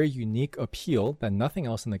have a very unique appeal that nothing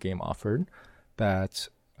else in the game offered that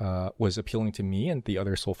was appealing to me and the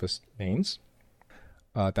other Soulfist mains.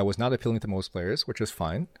 That was not appealing to most players, which is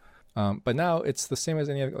fine. But now it's the same as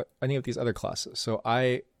any of these other classes. So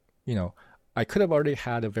I could have already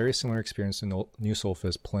had a very similar experience in New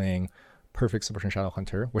Soulfist playing Perfect Suppression Shadow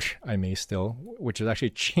Hunter, which I may still, which has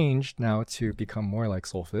actually changed now to become more like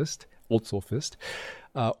Soulfist, old Soulfist,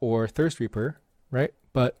 or Thirst Reaper, right?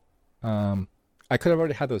 But I could have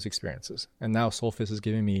already had those experiences. And now Soulfist is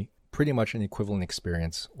giving me pretty much an equivalent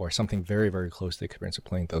experience or something very, very close to the experience of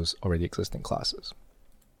playing those already existing classes.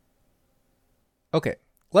 Okay,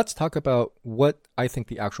 let's talk about what I think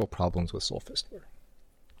the actual problems with Soulfist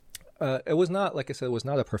were. It was not, like I said, it was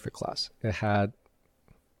not a perfect class. It had,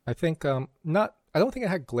 I think, I don't think it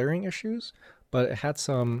had glaring issues, but it had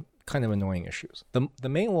some kind of annoying issues. The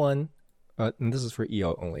main one, and this is for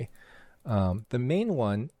EO only, the main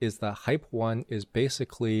one is that Hype 1 is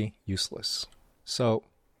basically useless. So,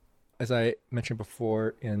 as I mentioned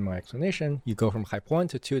before in my explanation, you go from Hype 1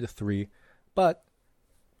 to 2 to 3, but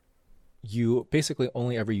you basically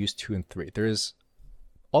only ever use 2 and 3. There is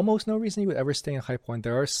almost no reason you would ever stay in Hype 1.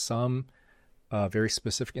 There are some very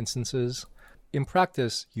specific instances. In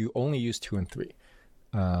practice, you only use 2 and 3.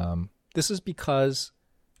 This is because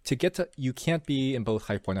you can't be in both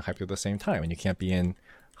Hype 1 and Hype 2 at the same time, and you can't be in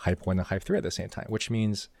Hype 1 and Hype 3 at the same time, which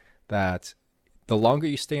means that the longer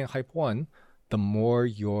you stay in Hype 1, the more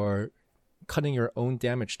you're cutting your own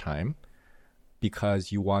damage time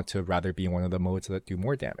because you want to rather be in one of the modes that do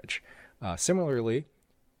more damage. Similarly,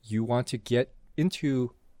 you want to get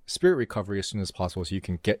into Spirit Recovery as soon as possible so you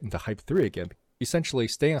can get into Hype 3 again. Essentially,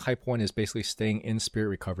 staying in Hype 1 is basically staying in Spirit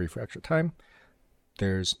Recovery for extra time.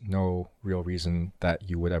 There's no real reason that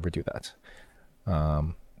you would ever do that.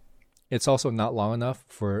 It's also not long enough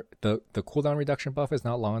for the cooldown reduction buff is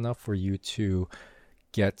not long enough for you to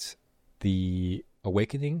get the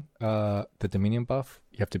Awakening, the Dominion buff.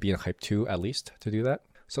 You have to be in Hype 2 at least to do that.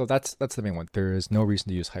 So that's the main one. There is no reason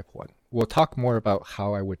to use Hype 1. We'll talk more about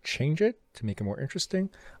how I would change it to make it more interesting,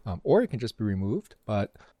 or it can just be removed,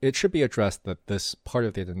 but it should be addressed that this part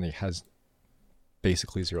of the identity has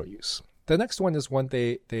basically zero use. The next one is one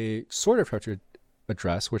they sort of try to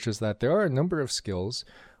address, which is that there are a number of skills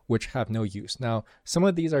which have no use. Now, some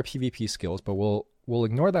of these are PvP skills, but we'll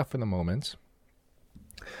ignore that for the moment.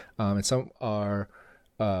 And some are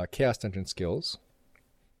Chaos Dungeon skills.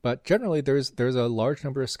 But generally, there's a large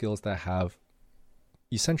number of skills that have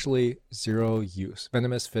essentially zero use.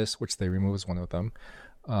 Venomous Fist, which they remove, is one of them.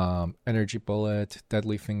 Energy Bullet,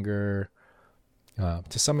 Deadly Finger,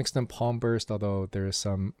 to some extent Palm Burst, although there is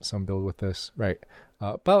some build with this. Right.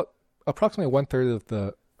 About approximately 1/3 of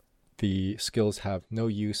the skills have no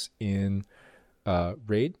use in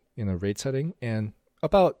raid, in a raid setting, and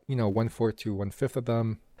about 1/4 to 1/5 of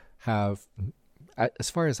them have, as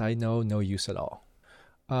far as I know, no use at all,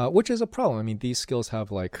 which is a problem. I mean, these skills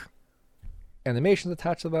have like animations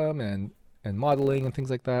attached to them and modeling and things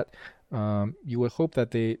like that. You would hope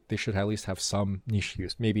that they should at least have some niche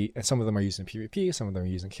use. Maybe, and some of them are used in PvP, some of them are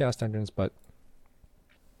used in Chaos Dungeons, but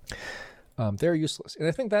they're useless. And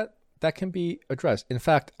I think that can be addressed. In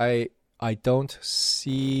fact, I don't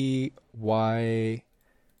see why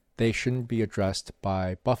they shouldn't be addressed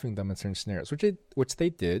by buffing them in certain scenarios, which they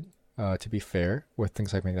did, to be fair, with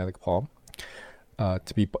things like Magnetic Palm,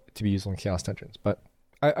 to be used in Chaos Dungeons. But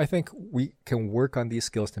I think we can work on these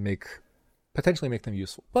skills to potentially make them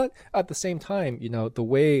useful. But at the same time, the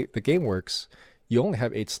way the game works, you only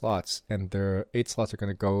have 8 slots, and the 8 slots are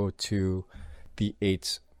going to go to the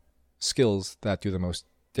 8 skills that do the most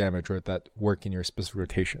damage or that work in your specific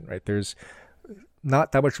rotation, right? There's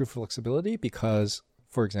not that much room for flexibility because,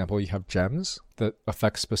 for example, you have gems that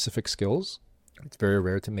affect specific skills. It's very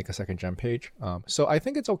rare to make a second gem page. So I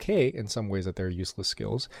think it's okay in some ways that they're useless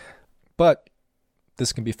skills, but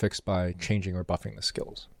this can be fixed by changing or buffing the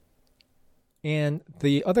skills. And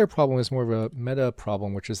the other problem is more of a meta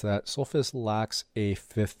problem, which is that Soulfist lacks a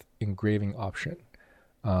 5th engraving option.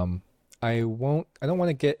 I don't want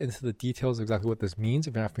to get into the details of exactly what this means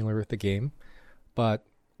if you're not familiar with the game, but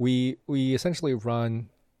we essentially run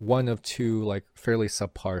one of 2 like fairly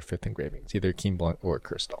subpar 5th engravings, either Keen Blunt or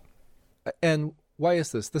Crystal. And why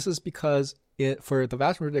is this? This is because for the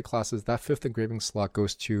vast majority of classes, that 5th engraving slot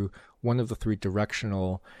goes to one of the 3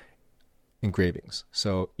 directional engravings.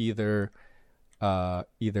 So either a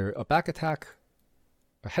back attack,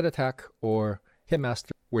 a head attack, or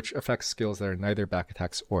Hitmaster, which affects skills that are neither back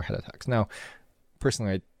attacks or head attacks. Now,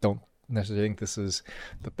 personally, I don't necessarily think this is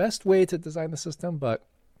the best way to design the system, but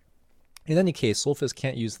in any case, Soulfist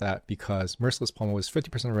can't use that because Merciless Pommel is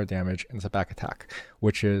 50% of our damage and it's a back attack,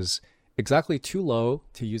 which is exactly too low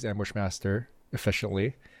to use Ambush Master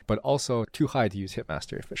efficiently, but also too high to use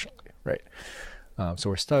Hitmaster efficiently, right?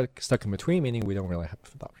 So we're stuck in between, meaning we don't really have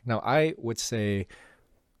the option. Now, I would say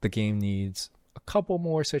the game needs a couple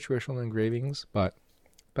more situational engravings, but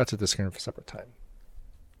that's a discussion for a separate time.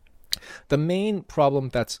 The main problem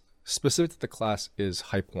that's specific to the class is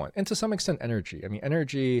Hype 1, and to some extent Energy. I mean,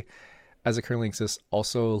 Energy, as it currently exists,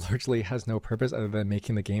 also largely has no purpose other than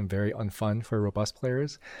making the game very unfun for robust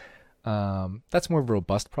players. That's more of a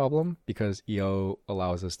robust problem because EO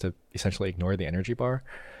allows us to essentially ignore the energy bar.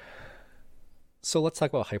 So let's talk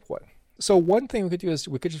about Hype 1. So one thing we could do is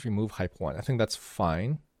we could just remove Hype 1. I think that's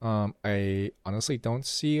fine. I honestly don't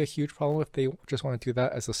see a huge problem if they just want to do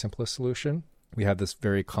that as the simplest solution. We have this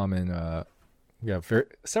very common,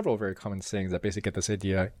 several very common sayings that basically get this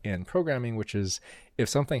idea in programming, which is if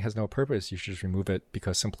something has no purpose, you should just remove it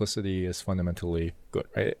because simplicity is fundamentally good,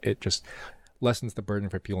 right? It just lessens the burden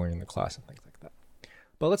for people in the class and things like that.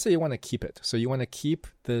 But let's say you want to keep it. So you want to keep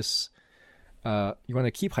this, you want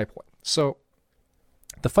to keep Hype 1. So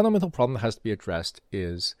the fundamental problem that has to be addressed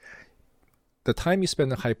is the time you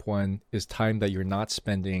spend in Hype 1 is time that you're not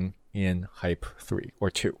spending in Hype 3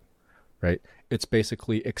 or 2, right? It's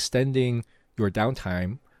basically extending your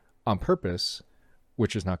downtime on purpose,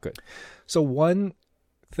 which is not good. So one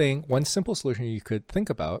simple solution you could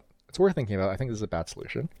think about, it's worth thinking about, I think this is a bad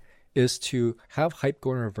solution, is to have Hype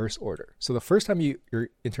go in reverse order. So the first time you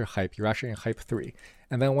enter Hype, you're actually in Hype 3.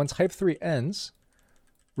 And then once Hype 3 ends,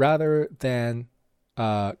 rather than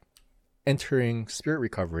entering Spirit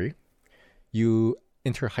Recovery, you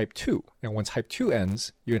enter Hype 2. And once Hype 2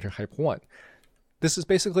 ends, you enter Hype 1. This is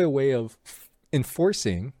basically a way of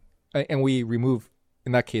enforcing, and we remove,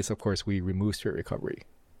 in that case, of course, we remove Spirit Recovery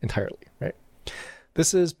entirely, right?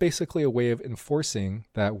 This is basically a way of enforcing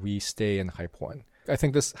that we stay in Hype 1. I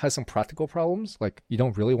think this has some practical problems, like you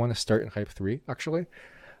don't really want to start in Hype 3, actually.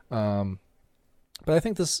 But I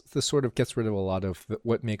think this sort of gets rid of a lot of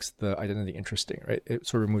what makes the identity interesting, right? It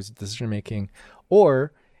sort of removes decision making.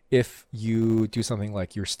 Or if you do something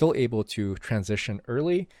like you're still able to transition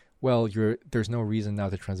early, well, there's no reason now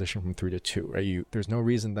to transition from 3 to 2, right? There's no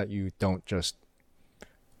reason that you don't just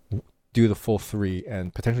do the full 3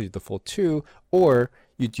 and potentially do the full 2, or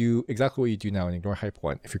you do exactly what you do now and ignore Hype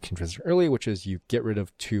 1 if you can transition early, which is you get rid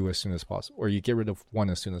of 2 as soon as possible, or you get rid of 1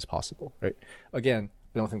 as soon as possible, right? Again,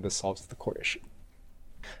 I don't think this solves the core issue.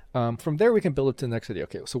 From there, we can build it to the next idea.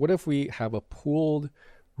 Okay, so what if we have a pooled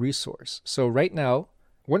resource? So right now,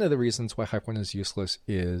 one of the reasons why Hype 1 is useless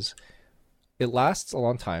is it lasts a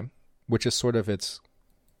long time, which is sort of its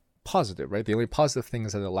positive, right? The only positive thing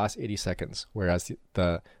is that it lasts 80 seconds, whereas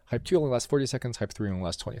the hype 2 only lasts 40 seconds, hype 3 only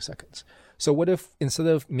lasts 20 seconds. So what if instead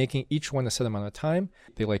of making each one a set amount of time,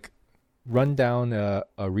 they like run down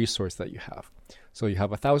a resource that you have? So you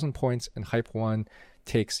have 1,000 points, and hype 1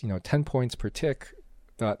 takes 10 points per tick.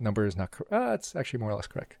 That number is not correct. It's actually more or less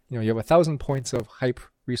correct. You have 1,000 points of hype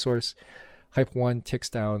resource. Hype 1 ticks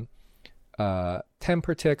down 10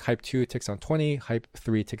 per tick. Hype 2 ticks down 20. Hype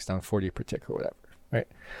 3 ticks down 40 per tick or whatever,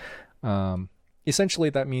 right? Essentially,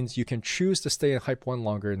 that means you can choose to stay in hype 1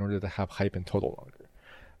 longer in order to have hype in total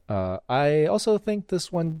longer. I also think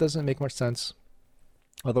this one doesn't make much sense,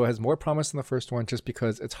 although it has more promise than the first one, just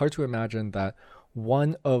because it's hard to imagine that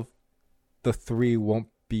one of the three won't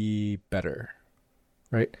be better,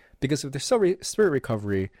 right? Because if there's spirit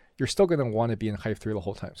recovery, you're still going to want to be in hype 3 the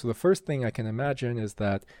whole time. So the first thing I can imagine is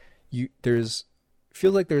that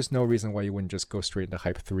feels like there's no reason why you wouldn't just go straight into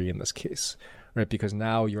hype 3 in this case, right? Because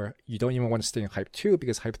now you don't even want to stay in hype 2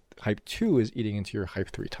 because hype 2 is eating into your hype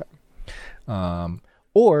 3 time.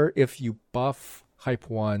 Or if you buff hype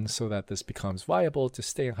 1 so that this becomes viable to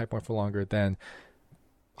stay in hype 1 for longer, then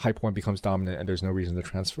hype 1 becomes dominant and there's no reason to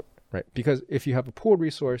transfer, right? Because if you have a pooled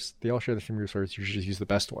resource, they all share the same resource, you should just use the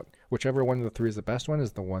best one. Whichever one of the three is the best one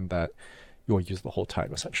is the one that you'll use the whole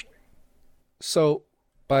time, essentially. So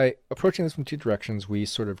by approaching this from two directions, we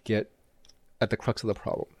sort of get at the crux of the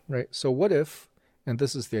problem, right? So what if, and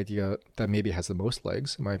this is the idea that maybe has the most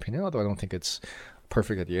legs, in my opinion, although I don't think it's a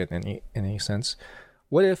perfect idea in any sense.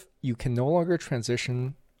 What if you can no longer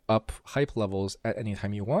transition up hype levels at any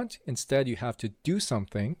time you want? Instead, you have to do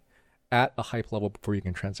something at a hype level before you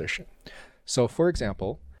can transition. So for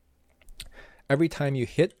example, every time you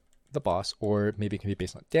hit the boss, or maybe it can be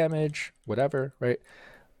based on damage, whatever, right?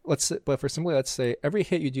 Let's say every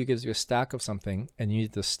hit you do gives you a stack of something, and you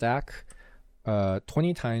need to stack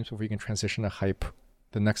 20 times before you can transition to hype,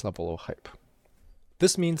 the next level of hype.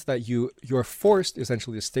 This means that you're forced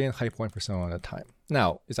essentially to stay in hype 1 for some amount of time.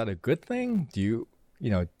 Now, is that a good thing?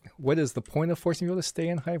 What is the point of forcing people to stay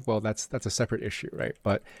in hype? Well, that's a separate issue, right?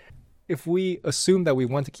 But if we assume that we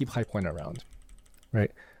want to keep hype 1 around, right?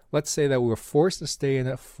 Let's say that we were forced to stay in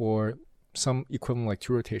it for some equivalent like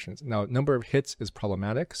 2 rotations. Now, number of hits is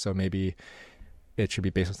problematic, so maybe it should be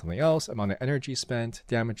based on something else, amount of energy spent,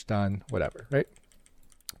 damage done, whatever, right?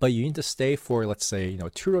 But you need to stay for, let's say,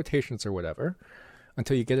 2 rotations or whatever,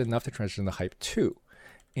 until you get enough to transition to hype 2.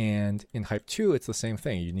 And in hype 2, it's the same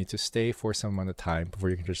thing. You need to stay for some amount of time before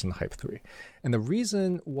you can transition to hype 3. And the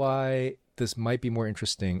reason why this might be more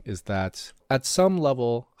interesting is that at some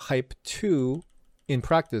level, hype 2, in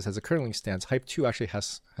practice, as it currently stands, hype 2 actually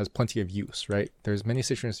has plenty of use, right? There's many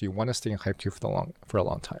situations you want to stay in hype 2 for a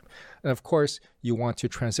long time. And of course, you want to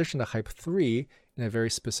transition to hype 3 in a very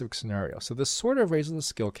specific scenario. So this sort of raises the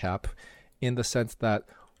skill cap in the sense that,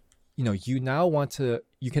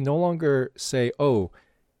 you can no longer say, oh,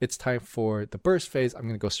 it's time for the burst phase, I'm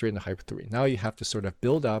going to go straight into hype 3. Now you have to sort of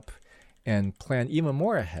build up and plan even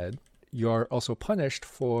more ahead. You're also punished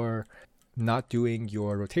for not doing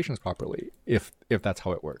your rotations properly, if that's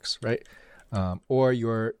how it works, right?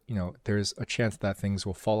 Or there's a chance that things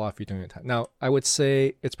will fall off if you're doing it time. Now, I would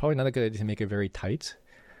say it's probably not a good idea to make it very tight.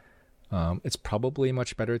 It's probably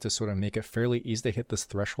much better to sort of make it fairly easy to hit this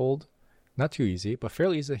threshold. Not too easy, but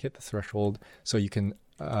fairly easy to hit the threshold, so you can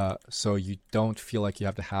so you don't feel like you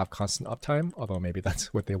have to have constant uptime, although maybe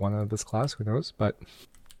that's what they want out of this class, who knows? But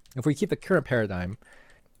if we keep the current paradigm,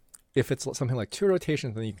 if it's something like 2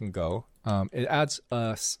 rotations, then you can go. It adds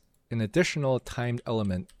an additional timed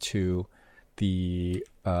element to the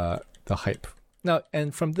hype. Now,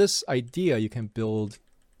 and from this idea, you can build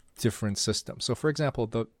different systems. So for example,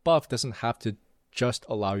 the buff doesn't have to just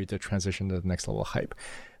allow you to transition to the next level of hype.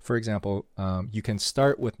 For example, you can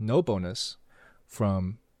start with no bonus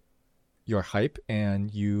from your hype,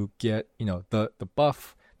 and you get, the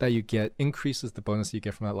buff that you get increases the bonus you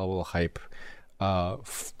get from that level of hype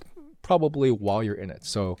probably while you're in it.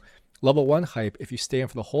 So level 1 hype, if you stay in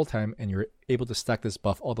for the whole time and you're able to stack this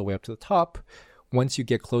buff all the way up to the top, once you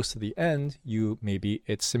get close to the end,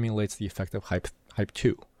 it simulates the effect of hype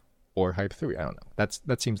 2 or hype 3. I don't know.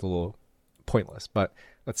 That seems a little pointless, but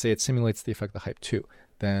let's say it simulates the effect of hype 2.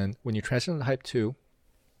 Then when you transition to hype 2,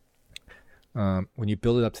 when you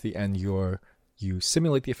build it up to the end, you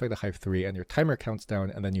simulate the effect of hype 3 and your timer counts down,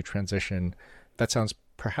 and then you transition. That sounds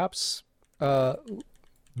perhaps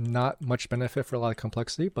not much benefit for a lot of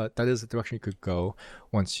complexity, but that is the direction you could go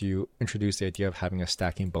once you introduce the idea of having a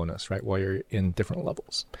stacking bonus, right, while you're in different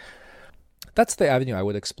levels. That's the avenue I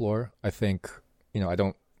would explore. I think, I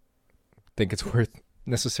don't think it's worth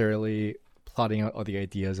necessarily plotting out all the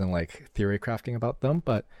ideas and like theory crafting about them,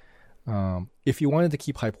 but If you wanted to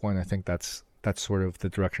keep hype 1, I think that's sort of the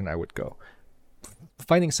direction I would go.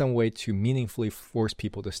 Finding some way to meaningfully force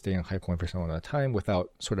people to stay in hype 1 for some amount of time without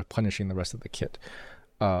sort of punishing the rest of the kit.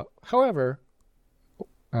 However,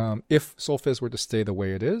 if Soulfist were to stay the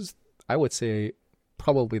way it is, I would say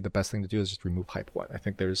probably the best thing to do is just remove hype 1. I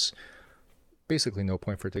think there's basically no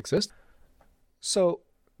point for it to exist. So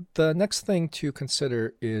the next thing to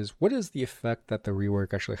consider is, what is the effect that the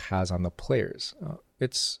rework actually has on the players?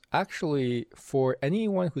 It's actually, for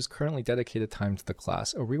anyone who's currently dedicated time to the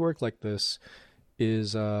class, a rework like this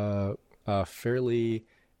is fairly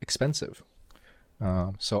expensive.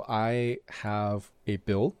 So I have a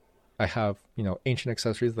build. I have, ancient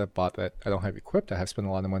accessories that I bought that I don't have equipped. I have spent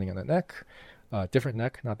a lot of money on the neck, different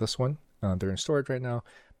neck, not this one. They're in storage right now,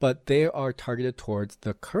 but they are targeted towards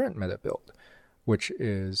the current meta build, which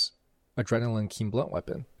is Adrenaline Keen Blunt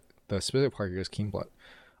weapon. The specific part here is Keen Blunt.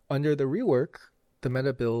 Under the rework, the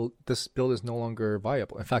meta build, this build is no longer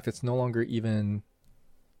viable. In fact, it's no longer even,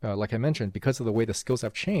 like I mentioned, because of the way the skills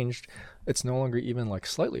have changed, it's no longer even like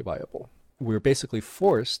slightly viable. We're basically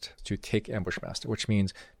forced to take Ambush Master, which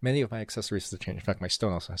means many of my accessories have to change. In fact, my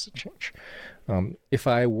stone also has to change. If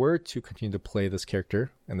I were to continue to play this character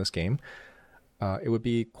in this game, it would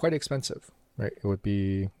be quite expensive, right? It would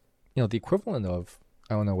be, the equivalent of,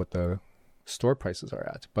 I don't know what the store prices are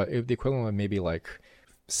at, but it would be the equivalent of maybe like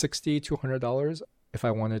 $60 to $100 if I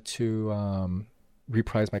wanted to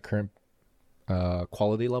reprise my current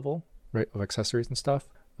quality level, right, of accessories and stuff.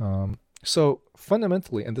 So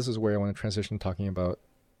fundamentally, and this is where I want to transition talking about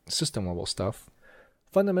system level stuff,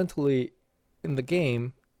 fundamentally in the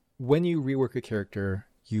game, when you rework a character,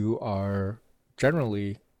 you are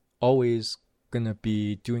generally always going to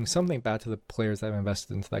be doing something bad to the players that have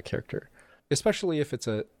invested into that character, especially if it's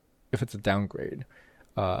a downgrade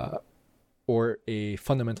or a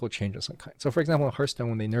fundamental change of some kind. So for example, in Hearthstone,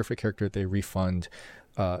 when they nerf a character, they refund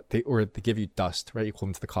they give you dust, right,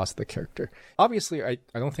 equivalent to the cost of the character. Obviously, I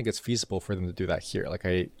don't think it's feasible for them to do that here. Like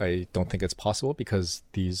I don't think it's possible because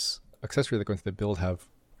these accessories that go into the build have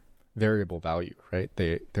variable value, right?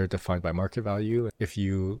 They're defined by market value. If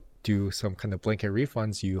you do some kind of blanket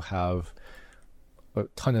refunds, you have a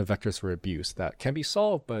ton of vectors for abuse that can be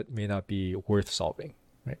solved but may not be worth solving,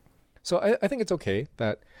 right? So I think it's okay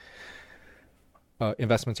that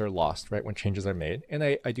investments are lost, right, when changes are made. And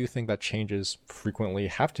I do think that changes frequently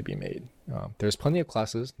have to be made. There's plenty of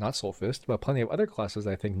classes, not Soulfist, but plenty of other classes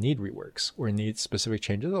that I think need reworks or need specific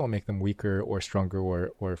changes that will make them weaker or stronger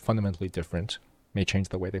or fundamentally different, may change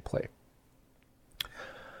the way they play.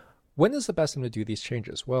 When is the best time to do these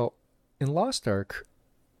changes? Well, in Lost Ark,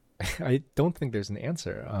 I don't think there's an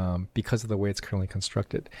answer because of the way it's currently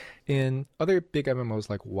constructed. In other big MMOs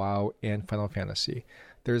like WoW and Final Fantasy,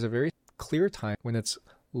 there's a very clear time when it's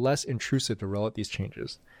less intrusive to roll out these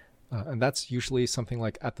changes. And that's usually something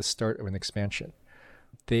like at the start of an expansion.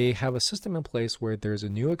 They have a system in place where there's a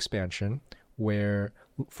new expansion where,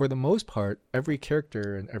 for the most part, every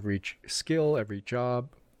character and every skill, every job,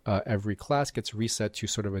 every class gets reset to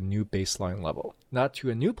sort of a new baseline level. Not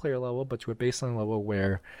to a new player level, but to a baseline level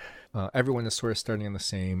where everyone is sort of starting on the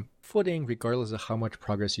same footing, regardless of how much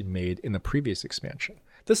progress you made in the previous expansion.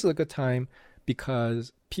 This is a good time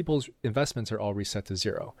because people's investments are all reset to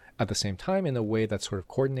zero at the same time in a way that's sort of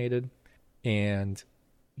coordinated, and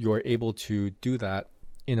you're able to do that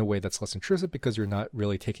in a way that's less intrusive because you're not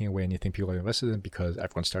really taking away anything people have invested in because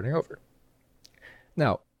everyone's starting over.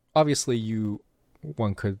 Now, obviously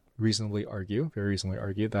one could very reasonably argue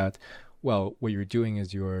that, well, what you're doing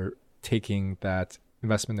is you're taking that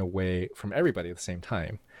investment away from everybody at the same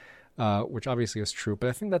time, which obviously is true, but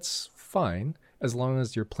I think that's fine as long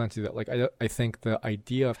as you're planning to do that. Like, I think the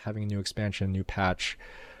idea of having a new expansion, new patch,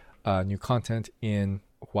 new content in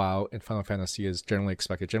WoW and Final Fantasy is generally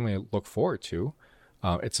expected, generally look forward to.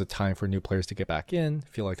 It's a time for new players to get back in,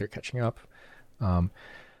 feel like they're catching up.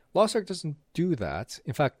 Lost Ark doesn't do that.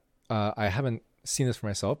 In fact, I haven't seen this for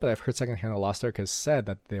myself, but I've heard secondhand that Lost Ark has said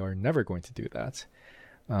that they are never going to do that.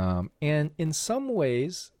 And in some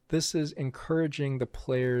ways, this is encouraging the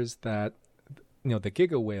players that, the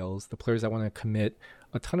Giga Whales, the players that want to commit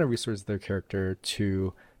a ton of resources to their character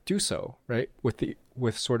to do so, right?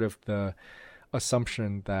 With sort of the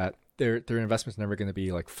assumption that their investment's never going to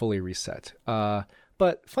be like fully reset.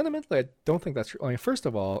 But fundamentally, I don't think that's true. I mean, first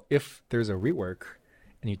of all, if there's a rework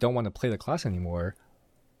and you don't want to play the class anymore,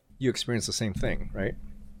 you experience the same thing, right?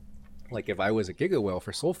 Like if I was a Giga Whale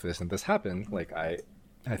for Soulfist and this happened, like I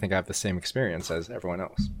think I have the same experience as everyone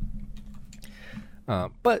else.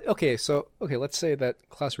 But okay, let's say that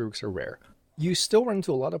class reworks are rare. You still run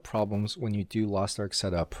into a lot of problems when you do Lost Ark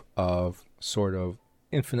setup of sort of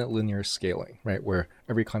infinite linear scaling, right? Where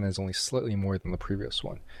every content is only slightly more than the previous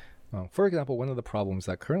one. For example, one of the problems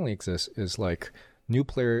that currently exists is like the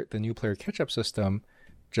new player catch-up system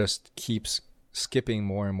just keeps skipping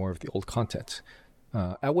more and more of the old content.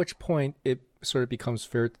 At which point it sort of becomes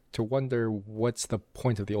fair to wonder what's the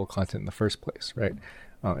point of the old content in the first place, right?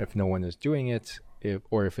 If no one is doing it,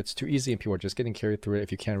 or if it's too easy and people are just getting carried through it,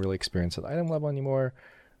 if you can't really experience at the item level anymore,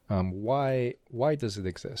 why does it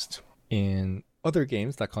exist? In other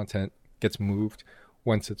games, that content gets moved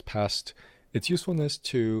once it's past its usefulness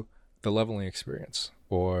to the leveling experience,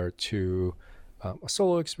 or to a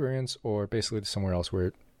solo experience, or basically to somewhere else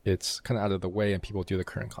where it's kind of out of the way and people do the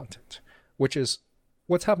current content, which is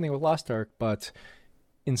what's happening with Lost Ark. But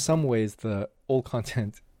in some ways, the old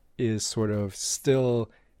content is sort of still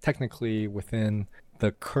technically within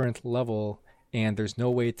the current level, and there's no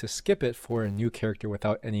way to skip it for a new character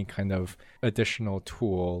without any kind of additional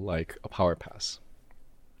tool like a power pass.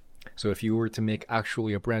 So if you were to make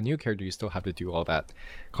actually a brand new character, you still have to do all that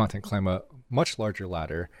content, climb a much larger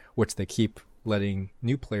ladder, which they keep letting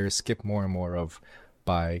new players skip more and more of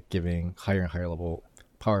by giving higher and higher level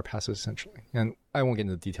power passes, essentially. And I won't get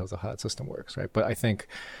into the details of how that system works, right? But I think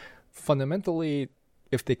fundamentally,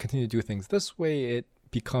 if they continue to do things this way, it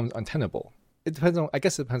becomes untenable. I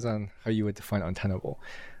guess it depends on how you would define untenable.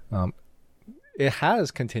 It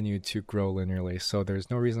has continued to grow linearly, so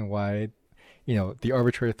there's no reason why, the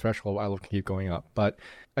arbitrary threshold I can keep going up. But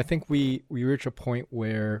I think we reach a point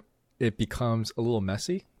where it becomes a little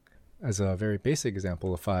messy. As a very basic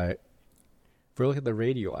example, if we look at the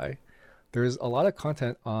raid UI, there's a lot of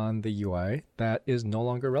content on the UI that is no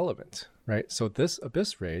longer relevant, right? So this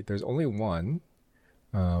Abyss raid, there's only one.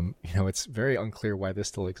 It's very unclear why this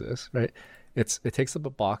still exists, right? It takes up a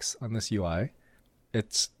box on this UI.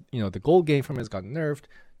 It's, the gold game from it has gotten nerfed.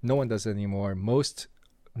 No one does it anymore. Most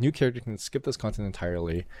new characters can skip this content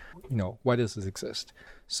entirely. Why does this exist?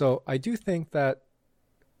 So I do think that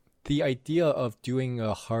the idea of doing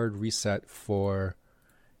a hard reset for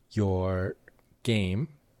your game,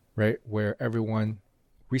 right, where everyone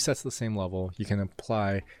resets the same level, you can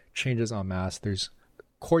apply changes en masse, there's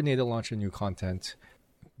coordinated launch of new content,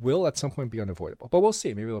 will at some point be unavoidable. But we'll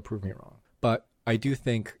see. Maybe they'll prove me wrong. But I do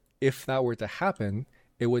think if that were to happen,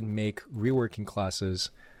 it would make reworking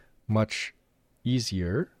classes much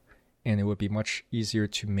easier, and it would be much easier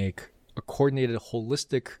to make a coordinated,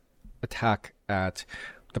 holistic attack at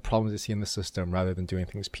the problems they see in the system rather than doing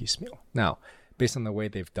things piecemeal. Now, based on the way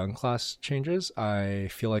they've done class changes, I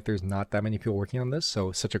feel like there's not that many people working on this,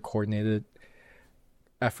 so such a coordinated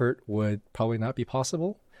effort would probably not be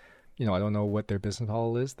possible. I don't know what their business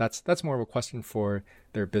model is. That's more of a question for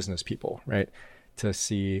their business people, right? To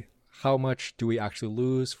see how much do we actually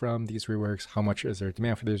lose from these reworks? How much is there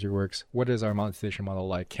demand for these reworks? What is our monetization model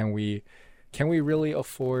like? Can we really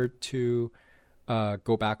afford to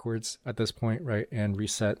go backwards at this point, right? And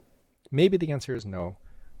reset? Maybe the answer is no.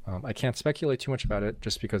 I can't speculate too much about it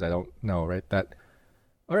just because I don't know, right?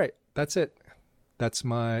 All right, that's it. That's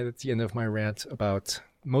the end of my rant about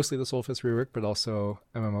mostly the Soulfist rework, but also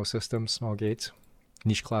MMO systems, small gates,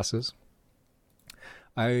 niche classes.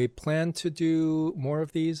 I plan to do more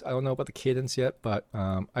of these. I don't know about the cadence yet, but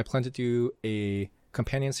I plan to do a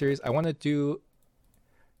companion series. I want to do.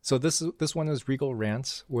 So this one is Regal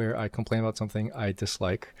Rants, where I complain about something I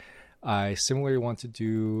dislike. I similarly want to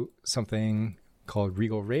do something called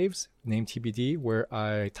Regal Raves, named TBD, where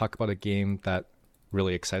I talk about a game that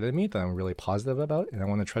really excited me, that I'm really positive about, and I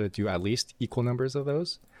want to try to do at least equal numbers of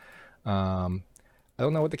those. I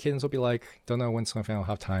don't know what the cadence will be like. Don't know when Soulfist will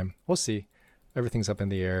have time. We'll see. Everything's up in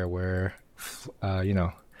the air. We're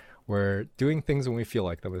doing things when we feel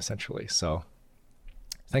like them, essentially. So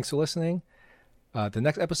thanks for listening. The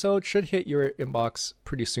next episode should hit your inbox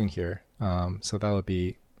pretty soon here. So that'll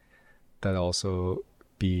also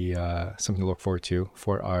be something to look forward to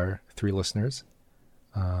for our 3 listeners.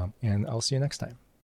 And I'll see you next time.